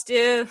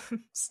costumes.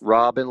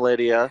 Rob and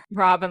Lydia.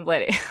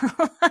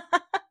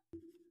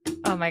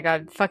 Oh my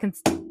god. Fucking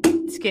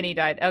Skinny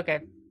died.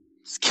 Okay.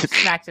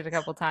 Smacked it a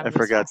couple times. I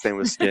forgot his name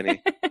was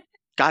Skinny.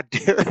 God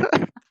damn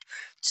it.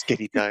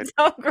 Skinny died.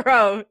 So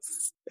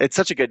gross. It's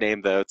such a good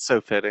name, though. It's so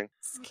fitting.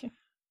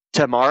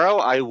 Tomorrow,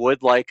 I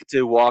would like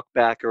to walk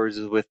backwards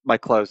with my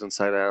clothes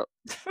inside out.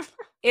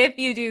 If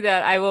you do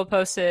that, I will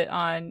post it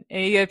on,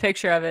 and you get a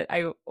picture of it,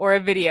 or a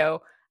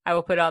video. I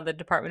will put it on the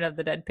Department of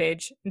the Dead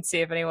page and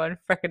see if anyone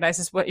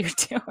recognizes what you're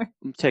doing.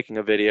 I'm taking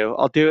a video.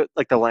 I'll do it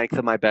like the length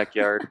of my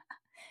backyard.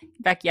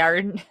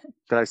 Backyard.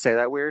 Did I say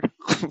that weird?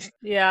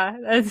 Yeah,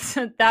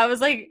 that was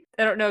like,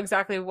 I don't know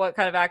exactly what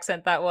kind of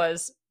accent that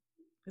was.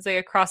 It's like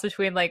a cross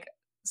between like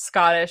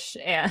Scottish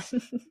and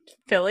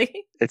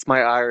Philly. It's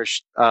my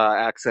Irish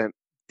accent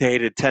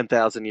dated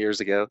 10,000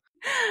 years ago.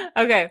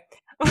 Okay.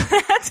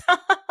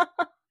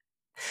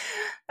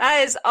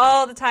 That is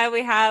all the time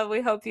we have.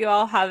 We hope you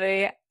all have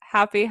a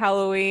happy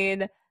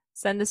Halloween.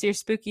 Send us your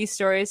spooky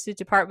stories to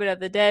Department of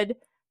the Dead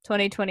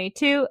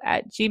 2022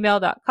 at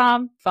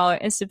gmail.com. Follow our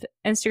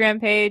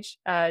Instagram page,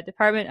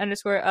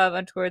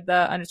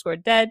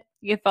 department_of_the_dead.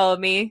 You can follow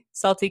me,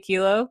 Salty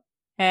Kilo,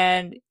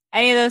 and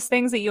any of those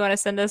things that you want to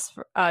send us,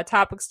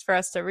 topics for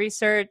us to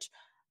research,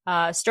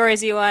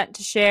 stories you want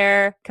to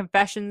share,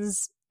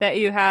 confessions that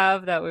you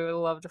have that we would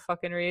love to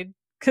fucking read.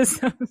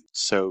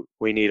 So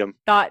we need them.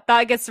 Thought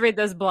gets to read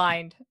those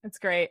blind. It's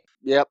great.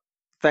 Yep.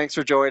 Thanks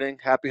for joining.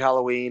 Happy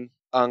Halloween.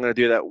 I'm going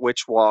to do that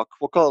witch walk.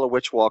 We'll call it a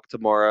witch walk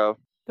tomorrow.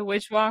 The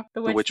witch walk?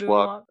 The witch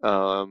walk.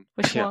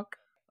 Witch walk.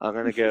 I'm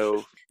going to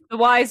go. The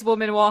wise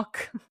woman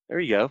walk. There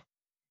you go.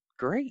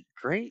 Great.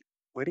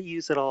 Way to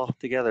use it all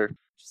together.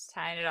 Just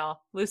tying it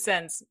all. Loose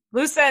ends,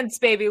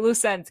 baby.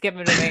 Loose ends. Give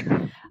them to me.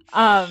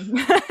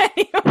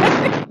 Anyway.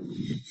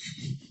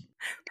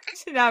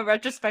 Now in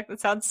retrospect,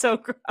 that sounds so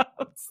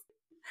gross.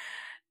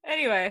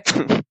 Anyway.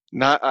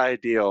 Not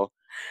ideal.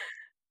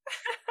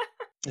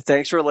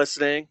 Thanks for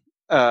listening.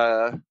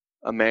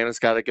 Amanda's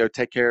got to go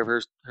take care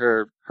of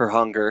her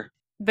hunger.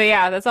 But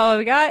yeah, that's all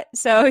we got.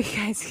 So you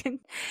guys can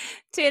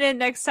tune in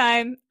next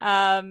time.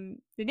 And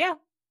yeah,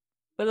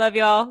 we love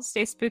y'all.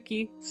 Stay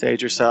spooky.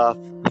 Sage yourself.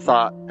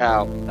 Thought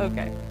out.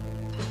 Okay.